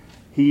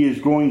 He is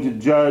going to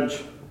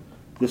judge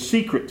the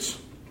secrets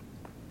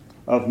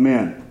of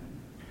men.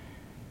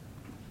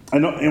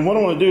 And what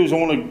I want to do is I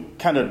want to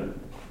kind of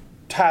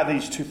tie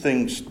these two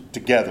things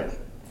together.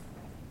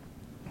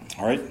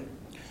 All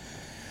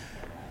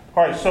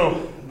right,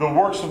 so the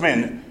works of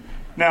men.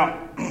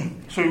 Now,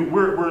 so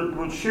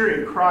we're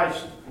sharing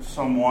Christ with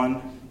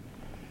someone,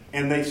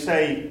 and they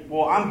say,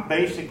 well, I'm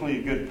basically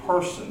a good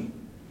person.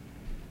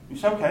 You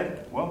say, okay,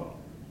 well,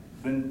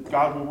 then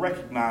God will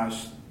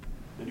recognize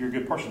that you're a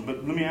good person.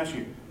 But let me ask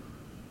you,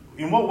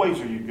 in what ways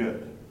are you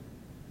good?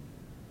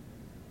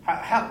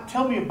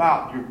 Tell me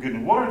about your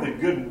goodness. What are the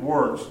good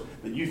works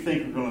that you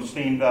think are going to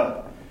stand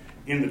up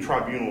in the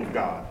tribunal of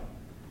God?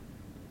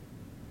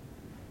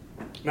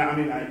 Now, I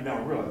mean,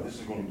 I realize this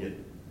is going to get,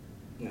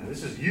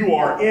 you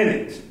are in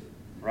it,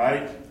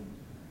 right?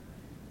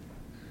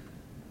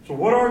 So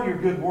what are your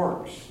good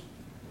works?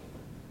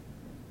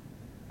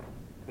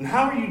 And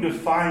how are you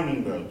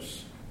defining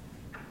those?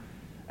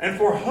 And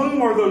for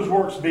whom are those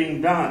works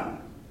being done?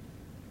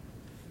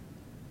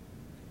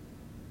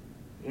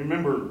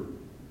 Remember,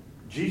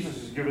 Jesus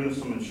has given us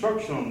some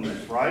instruction on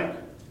this, right?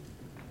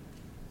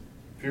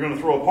 If you're going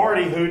to throw a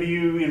party, who do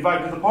you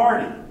invite to the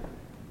party?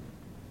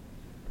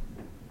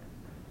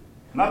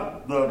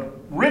 Not the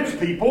rich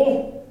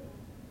people.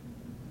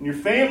 And your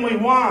family,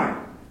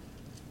 why?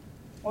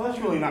 Well, that's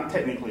really not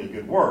technically a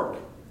good work.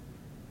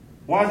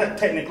 Why is that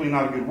technically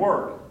not a good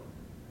work?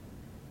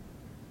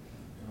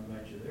 I'll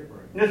invite you to their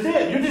party. That's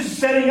it. You're just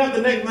setting up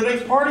the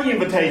next party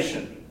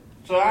invitation.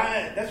 So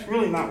that's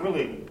really not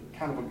really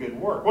kind of a good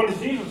work. What does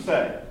Jesus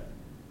say?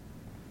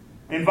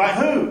 Invite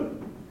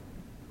who?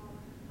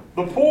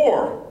 The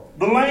poor,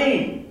 the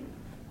lame.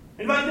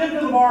 Invite them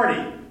to the party.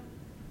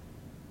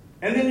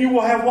 And then you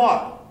will have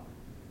what?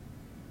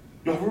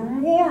 You'll have a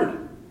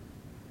reward.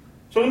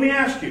 So let me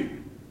ask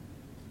you.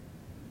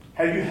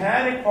 Have you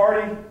had a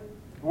party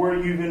where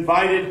you've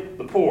invited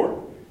the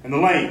poor and the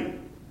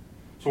lame?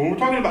 So when we're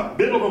talking about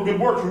biblical good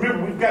works,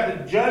 remember we've got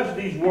to judge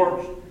these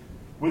works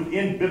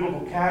within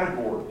biblical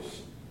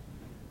categories.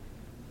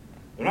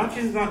 They're not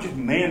just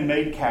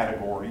man-made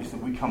categories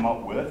that we come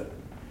up with.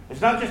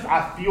 It's not just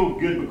I feel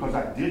good because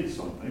I did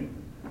something.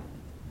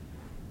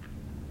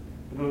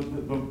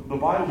 The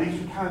Bible, these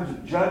are kinds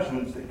of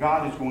judgments that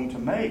God is going to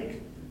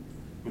make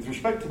with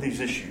respect to these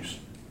issues.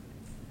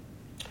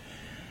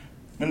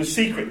 And the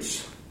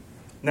secrets.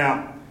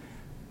 Now,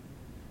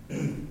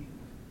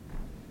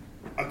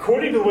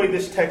 according to the way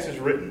this text is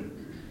written,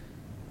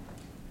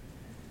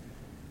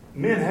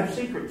 men have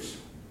secrets.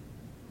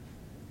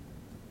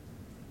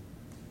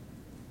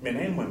 Men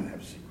and women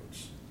have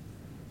secrets.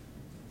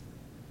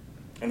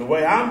 And the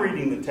way I'm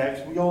reading the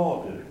text, we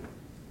all do.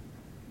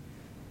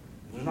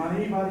 There's not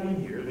anybody in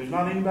here, there's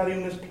not anybody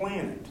on this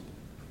planet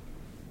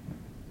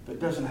that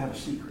doesn't have a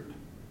secret.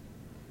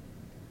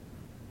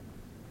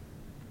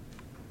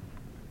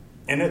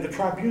 And at the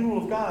tribunal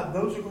of God,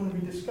 those are going to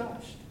be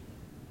discussed.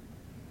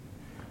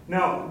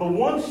 Now, the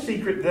one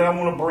secret that I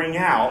want to bring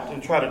out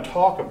and try to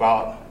talk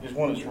about is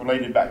one that's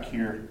related back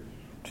here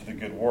to the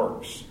good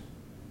works.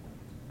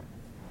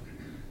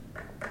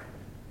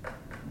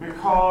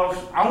 Because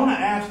I want to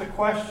ask the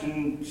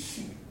question,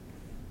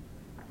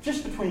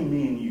 just between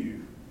me and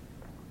you,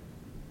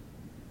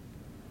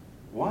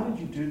 why did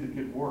you do the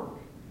good work?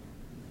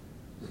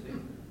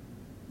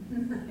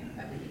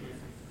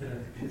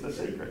 It's a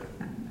secret.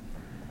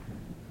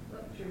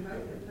 What's your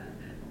motive?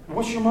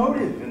 What's your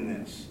motive in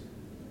this?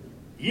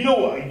 You know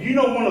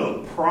one of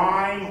the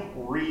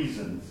prime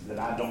reasons that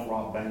I don't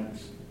rob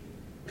banks?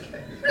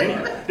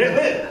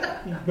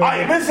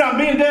 Listen, I'm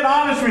being dead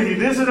honest with you.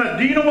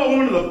 Do you know what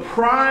one of the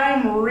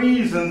prime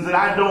reasons that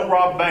I don't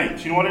rob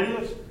banks? You know what it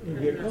is?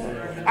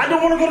 I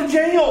don't want to go to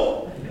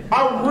jail.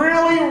 I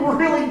really,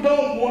 really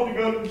don't want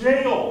to go to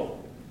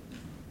jail.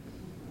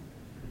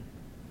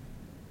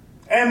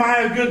 Am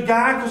I a good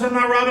guy because I'm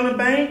not robbing a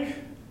bank?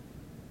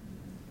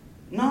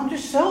 No, I'm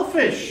just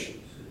selfish.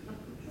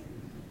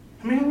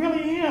 I mean, I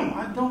really am.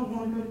 I don't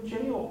want to go to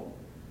jail.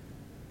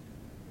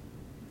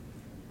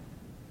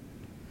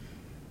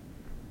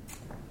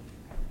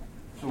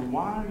 So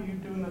why are you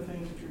doing the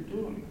things that you're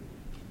doing?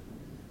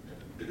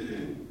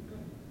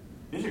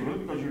 Is it really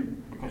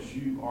because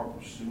you are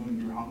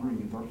pursuing, you're hungry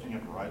and thirsting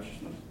after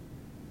righteousness?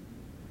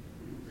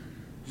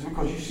 Is it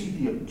because you see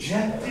the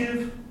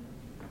objective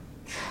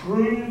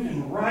truth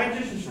and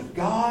righteousness of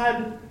God,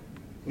 and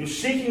you're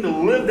seeking to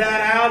live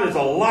that out as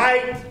a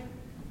light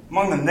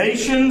among the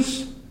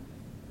nations?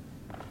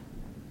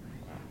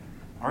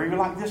 Or are you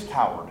like this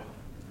coward?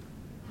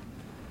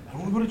 I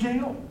don't want to go to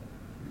jail.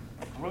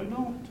 I really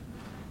don't.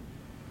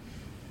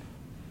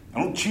 I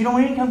don't cheat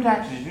on income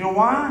taxes. You know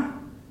why?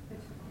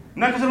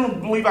 Not because I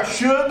don't believe I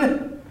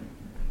should.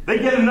 They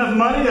get enough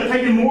money, they're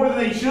taking more than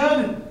they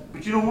should.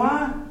 But you know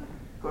why?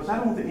 Because I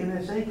don't want the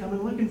NSA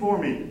coming looking for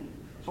me.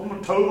 So I'm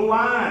going to toe the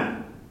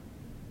line.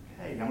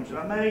 Hey, how much did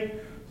I make?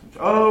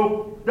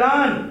 Oh,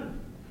 done.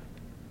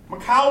 I'm a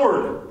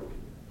coward.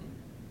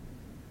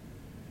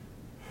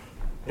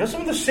 That's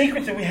some of the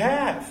secrets that we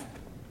have.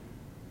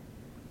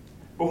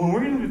 But when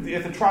we're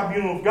at the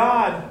tribunal of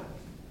God,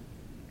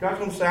 God's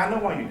going to say, I know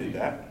why you did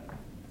that.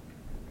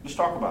 Let's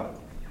talk about it.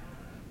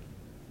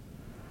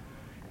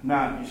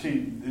 Now, you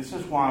see, this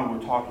is why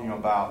we're talking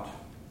about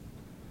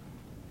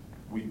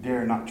we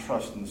dare not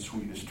trust in the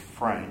sweetest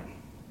frame.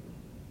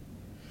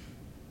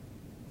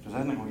 Because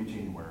that's not going to get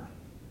you anywhere.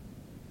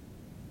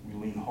 We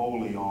lean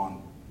wholly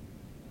on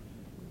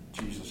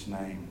Jesus'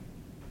 name.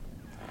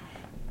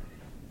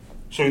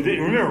 So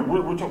remember,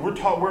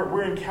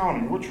 we're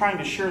encountering, we're trying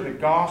to share the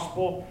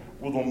gospel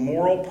with a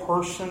moral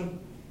person,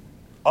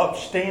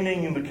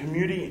 upstanding in the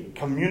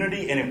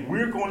community, and if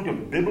we're going to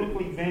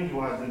biblically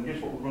evangelize them, guess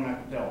what we're going to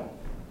have to tell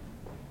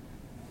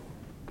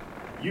them?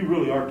 You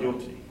really are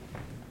guilty.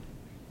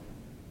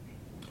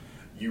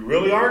 You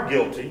really are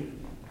guilty.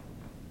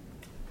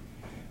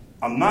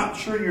 I'm not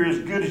sure you're as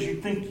good as you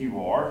think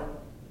you are.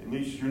 At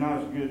least you're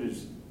not as good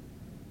as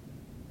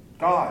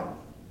God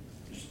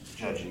is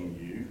judging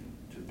you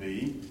to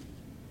be.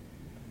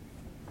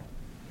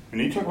 We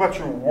need to talk about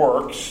your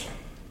works.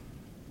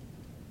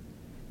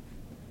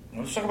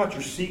 Let's talk about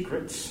your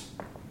secrets.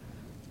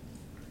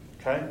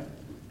 Okay?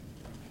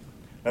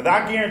 Now,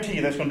 I guarantee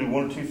you that's going to do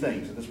one or two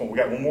things. At this point, we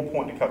got one more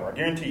point to cover. I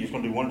guarantee you it's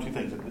going to do one or two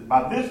things.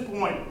 By this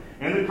point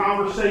in the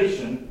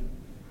conversation,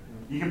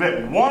 you can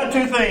bet one or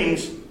two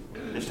things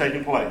is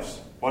taking place.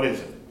 What is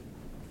it?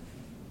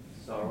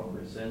 Sorrow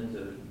for sin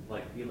to,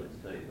 like Felix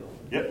stated.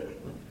 Yep.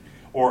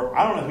 Or,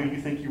 I don't know who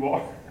you think you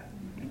are.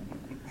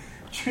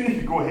 But you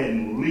need to go ahead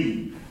and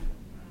leave.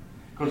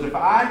 Because if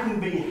I can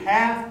be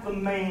half the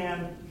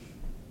man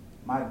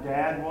my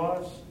dad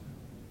was,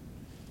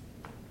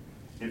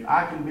 if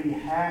I can be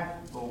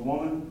half the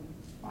woman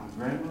my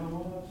grandmother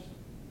was,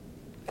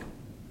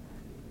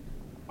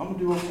 I'm going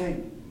to do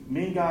okay.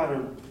 Me and God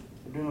are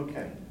doing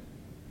okay.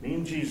 Me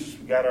and Jesus,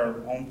 we got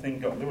our own thing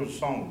going. There was a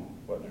song,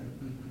 wasn't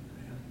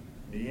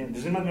there?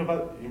 Does anybody know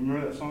about it? You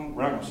remember that song?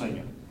 We're not going to sing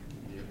it.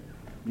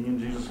 Me and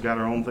Jesus got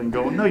our own thing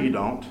going. No, you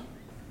don't.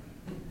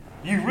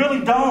 You really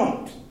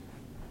don't.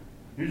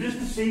 You're just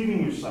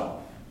deceiving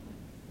yourself.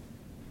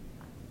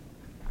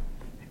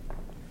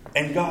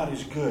 And God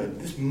is good.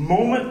 This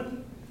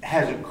moment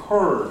has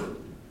occurred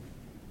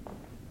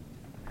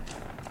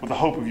with the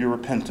hope of your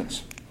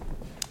repentance.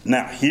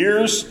 Now,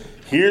 here's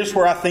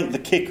where I think the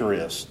kicker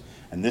is.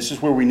 And this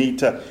is where we need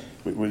to,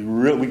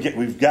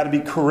 we've got to be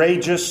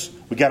courageous.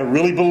 We've got to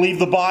really believe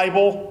the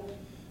Bible.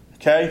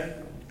 Okay?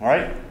 All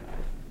right?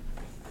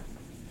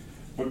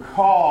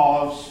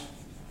 Because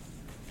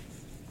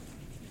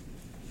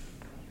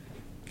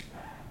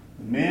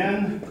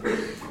men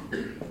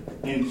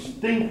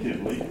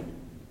instinctively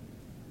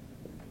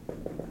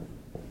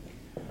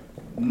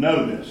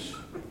know this.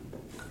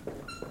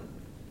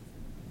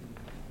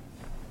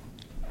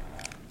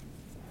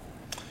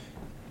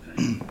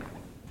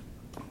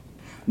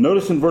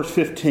 Notice in verse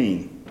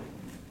 15.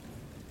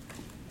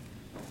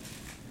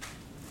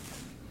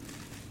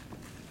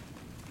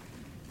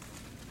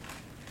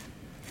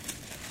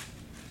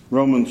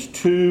 Romans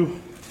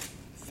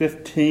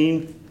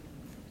 2:15.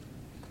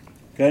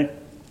 Okay?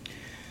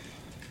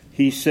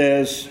 He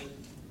says,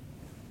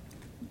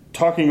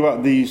 talking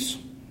about these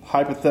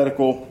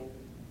hypothetical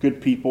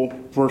good people,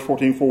 verse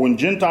 14, for when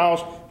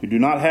Gentiles who do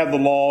not have the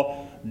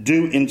law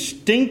do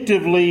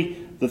instinctively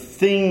the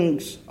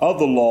things of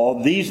the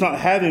law, these not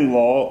having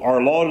law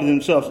are law to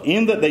themselves,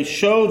 in that they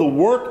show the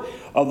work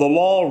of the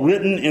law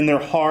written in their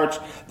hearts,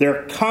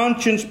 their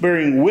conscience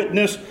bearing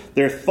witness,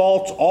 their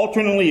thoughts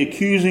alternately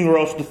accusing or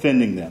else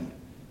defending them.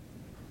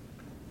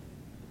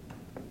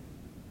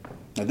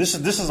 Now this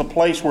is a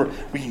place where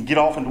we can get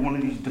off into one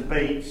of these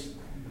debates,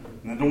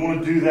 and I don't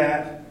want to do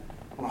that.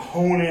 I want to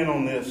hone in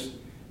on this.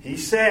 He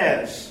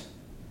says,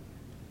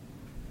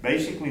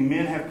 basically,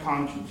 men have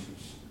consciences.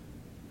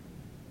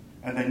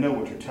 And they know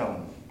what you're telling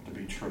them to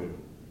be true.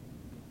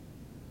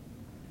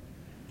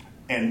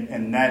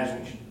 And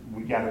that is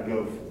what we got to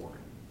go for.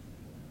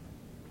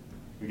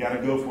 We got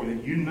to go for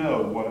that. You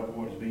know what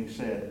is being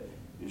said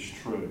is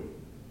true.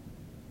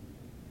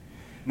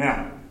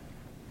 Now,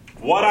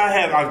 what I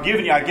have, I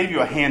gave you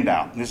a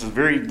handout. This is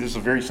a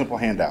very simple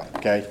handout.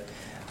 Okay,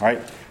 all right.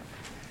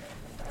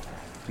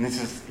 And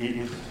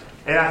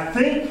and I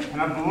think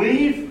and I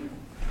believe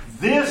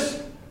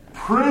this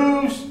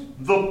proves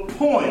the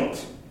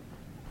point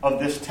of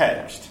this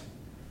text,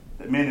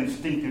 that men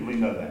instinctively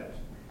know that.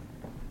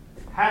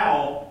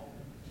 How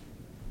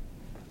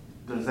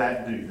does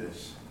that do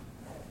this?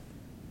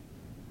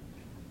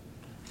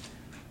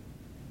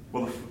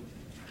 Well,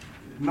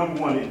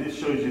 number one, it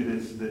shows you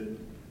this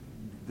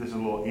is a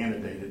little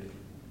annotated.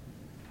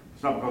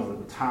 It's not because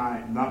of the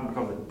time, not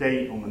because of the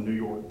date on the New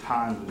York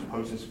Times was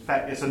posted. In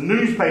fact, it's a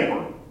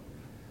newspaper.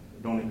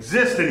 It don't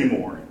exist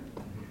anymore.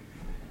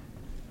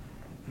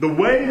 The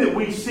way that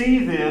we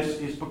see this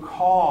is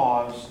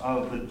because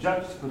of the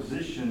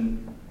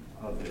juxtaposition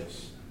of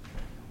this.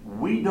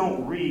 We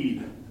don't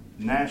read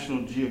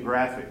National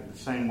Geographic the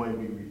same way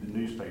we read the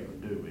newspaper,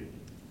 do we?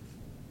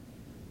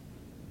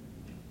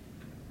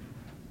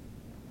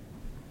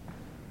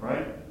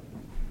 Right?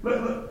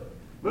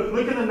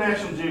 Look at the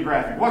National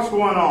Geographic. What's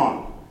going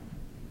on?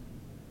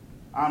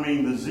 I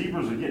mean, the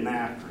zebras are getting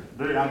after it.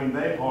 They're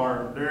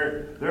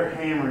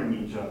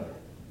hammering each other.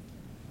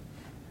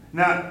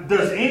 Now,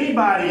 does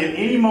anybody at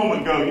any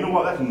moment go, you know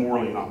what, that's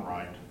morally not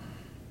right?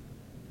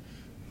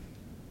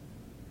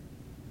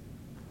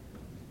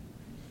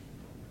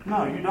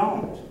 No, you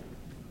don't.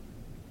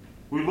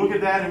 We look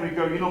at that and we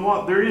go, you know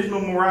what? There is no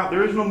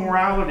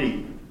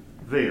morality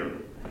there.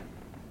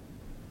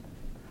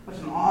 That's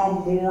an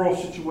amoral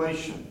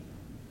situation.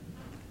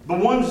 The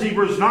one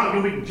zebra is not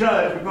going to be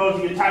judged because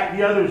he attacked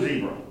the other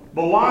zebra.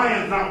 The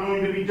lion's not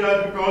going to be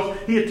judged because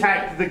he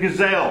attacked the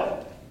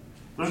gazelle.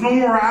 There's no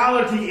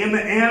morality in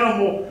the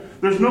animal.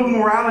 There's no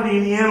morality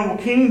in the animal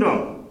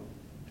kingdom.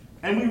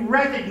 And we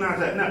recognize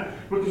that. Now,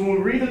 because when we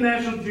read the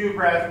National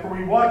Geographic or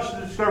we watch the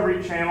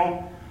Discovery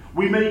Channel,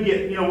 we may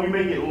get a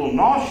little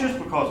nauseous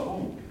because,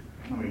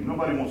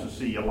 nobody wants to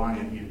see a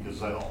lion eat a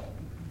gazelle.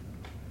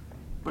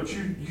 But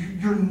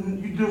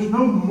there's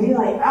no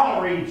moral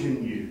outrage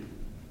in you.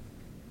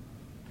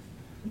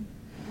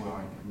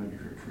 Well, maybe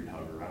you're a tree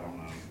hugger. I don't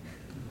know.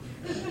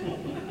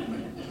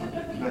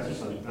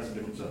 That's a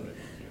different subject.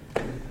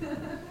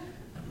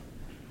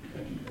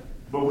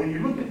 But when you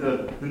look at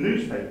the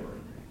newspaper,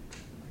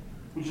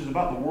 which is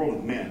about the world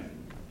of men,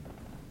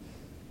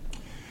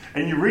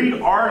 and you read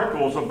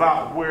articles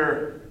about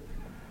where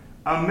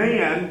a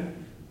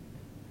man,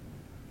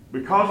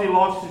 because he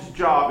lost his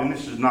job, and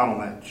this is not on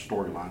that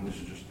storyline, this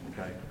is just,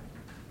 okay.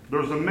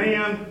 There's a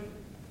man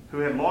who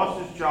had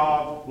lost his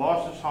job,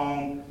 lost his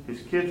home,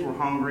 his kids were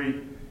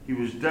hungry, he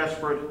was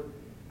desperate,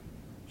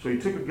 so he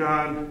took a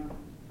gun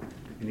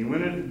and he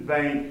went into the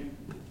bank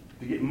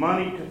to get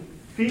money to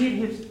feed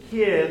his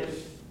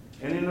kids,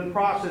 and in the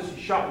process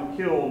he shot and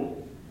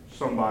killed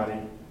somebody.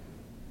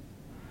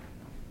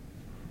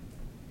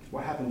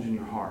 What happens in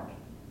your heart?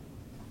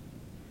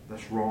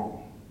 That's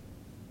wrong.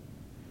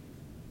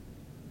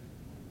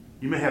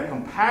 You may have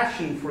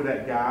compassion for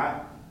that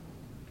guy,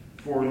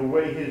 for the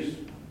way his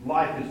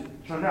life has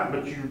turned out,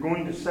 but you're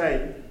going to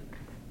say,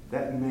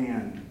 that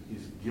man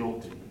is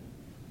guilty.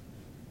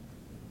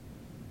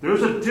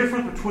 There's a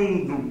difference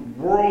between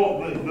the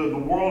world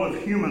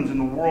of humans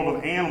and the world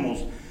of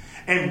animals.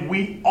 And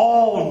we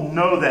all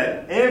know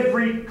that.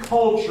 Every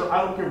culture,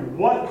 I don't care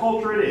what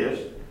culture it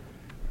is,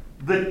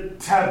 the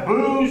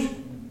taboos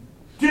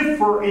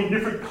differ in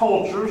different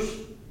cultures,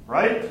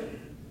 right?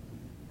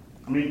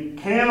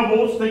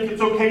 Cannibals think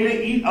it's okay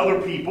to eat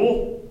other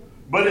people,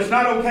 but it's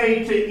not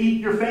okay to eat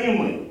your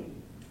family,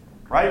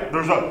 right?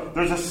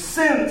 There's a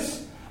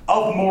sense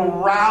of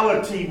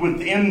morality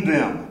within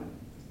them.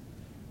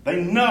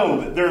 They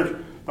know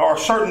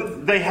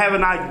that they have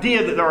an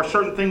idea that there are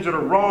certain things that are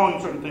wrong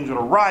and certain things that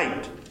are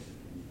right.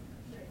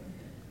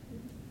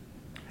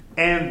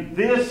 And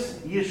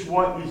this is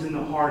what is in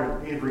the heart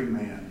of every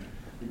man,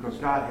 because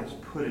God has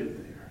put it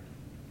there.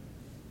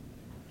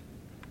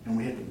 And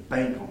we have to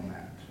bank on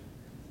that.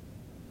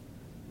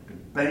 We have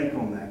to bank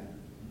on that.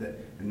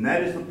 And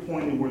that is the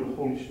point where the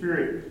Holy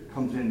Spirit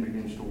comes in and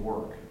begins to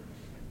work.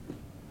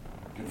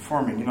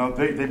 Confirming.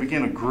 They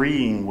begin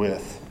agreeing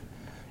with,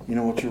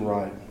 what, you're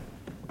right.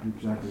 You're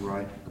exactly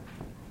right.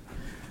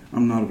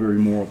 I'm not a very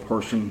moral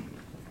person.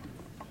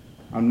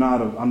 I'm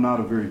not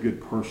a very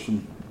good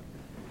person.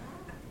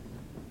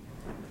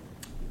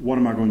 What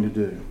am I going to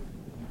do?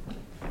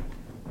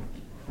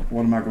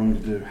 What am I going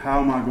to do? How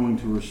am I going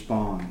to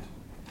respond?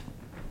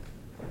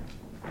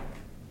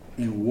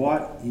 And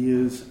what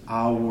is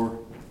our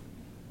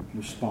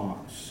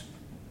response?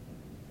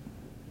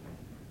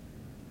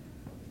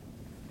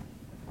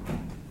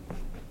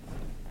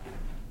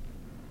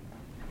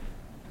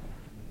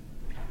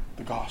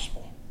 The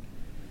gospel.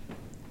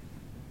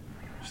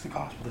 It's the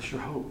gospel. That's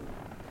your hope.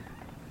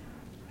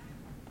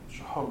 It's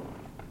your hope.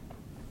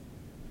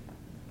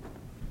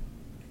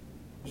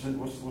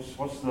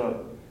 What's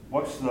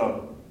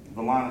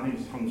the line? I think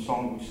it's from the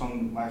song we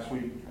sung last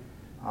week.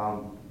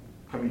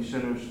 Coming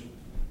sinners,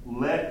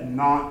 let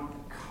not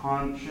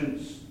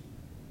conscience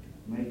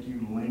make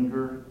you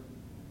linger,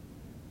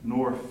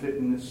 nor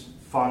fitness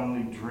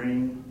fondly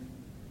dream.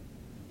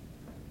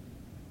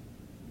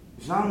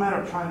 It's not a matter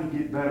of trying to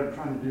get better,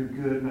 trying to do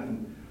good,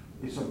 nothing.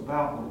 It's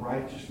about the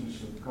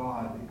righteousness of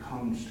God that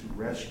comes to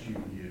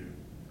rescue you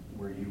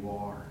where you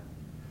are.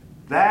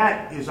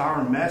 That is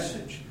our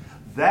message.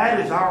 That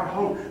is our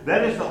hope.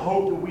 That is the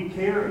hope that we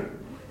carry.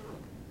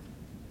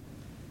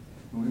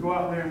 When we go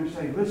out there and we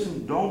say,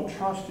 listen, don't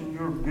trust in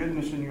your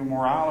goodness and your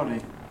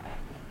morality.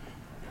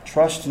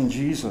 Trust in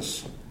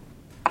Jesus.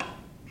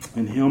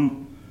 In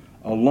Him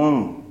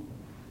alone.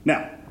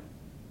 Now,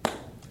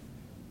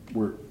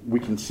 we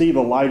can see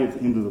the light at the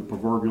end of the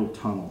proverbial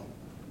tunnel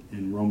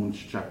in Romans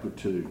chapter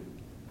 2.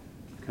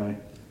 Okay?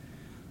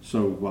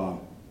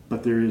 So,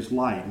 but there is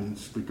light, and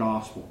it's the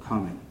gospel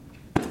coming.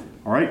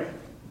 All right?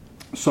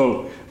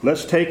 So,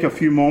 let's take a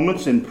few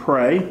moments and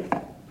pray.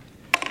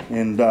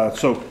 And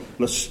so,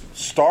 let's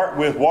start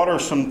with what are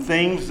some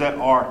things that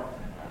are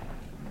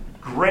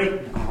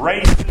great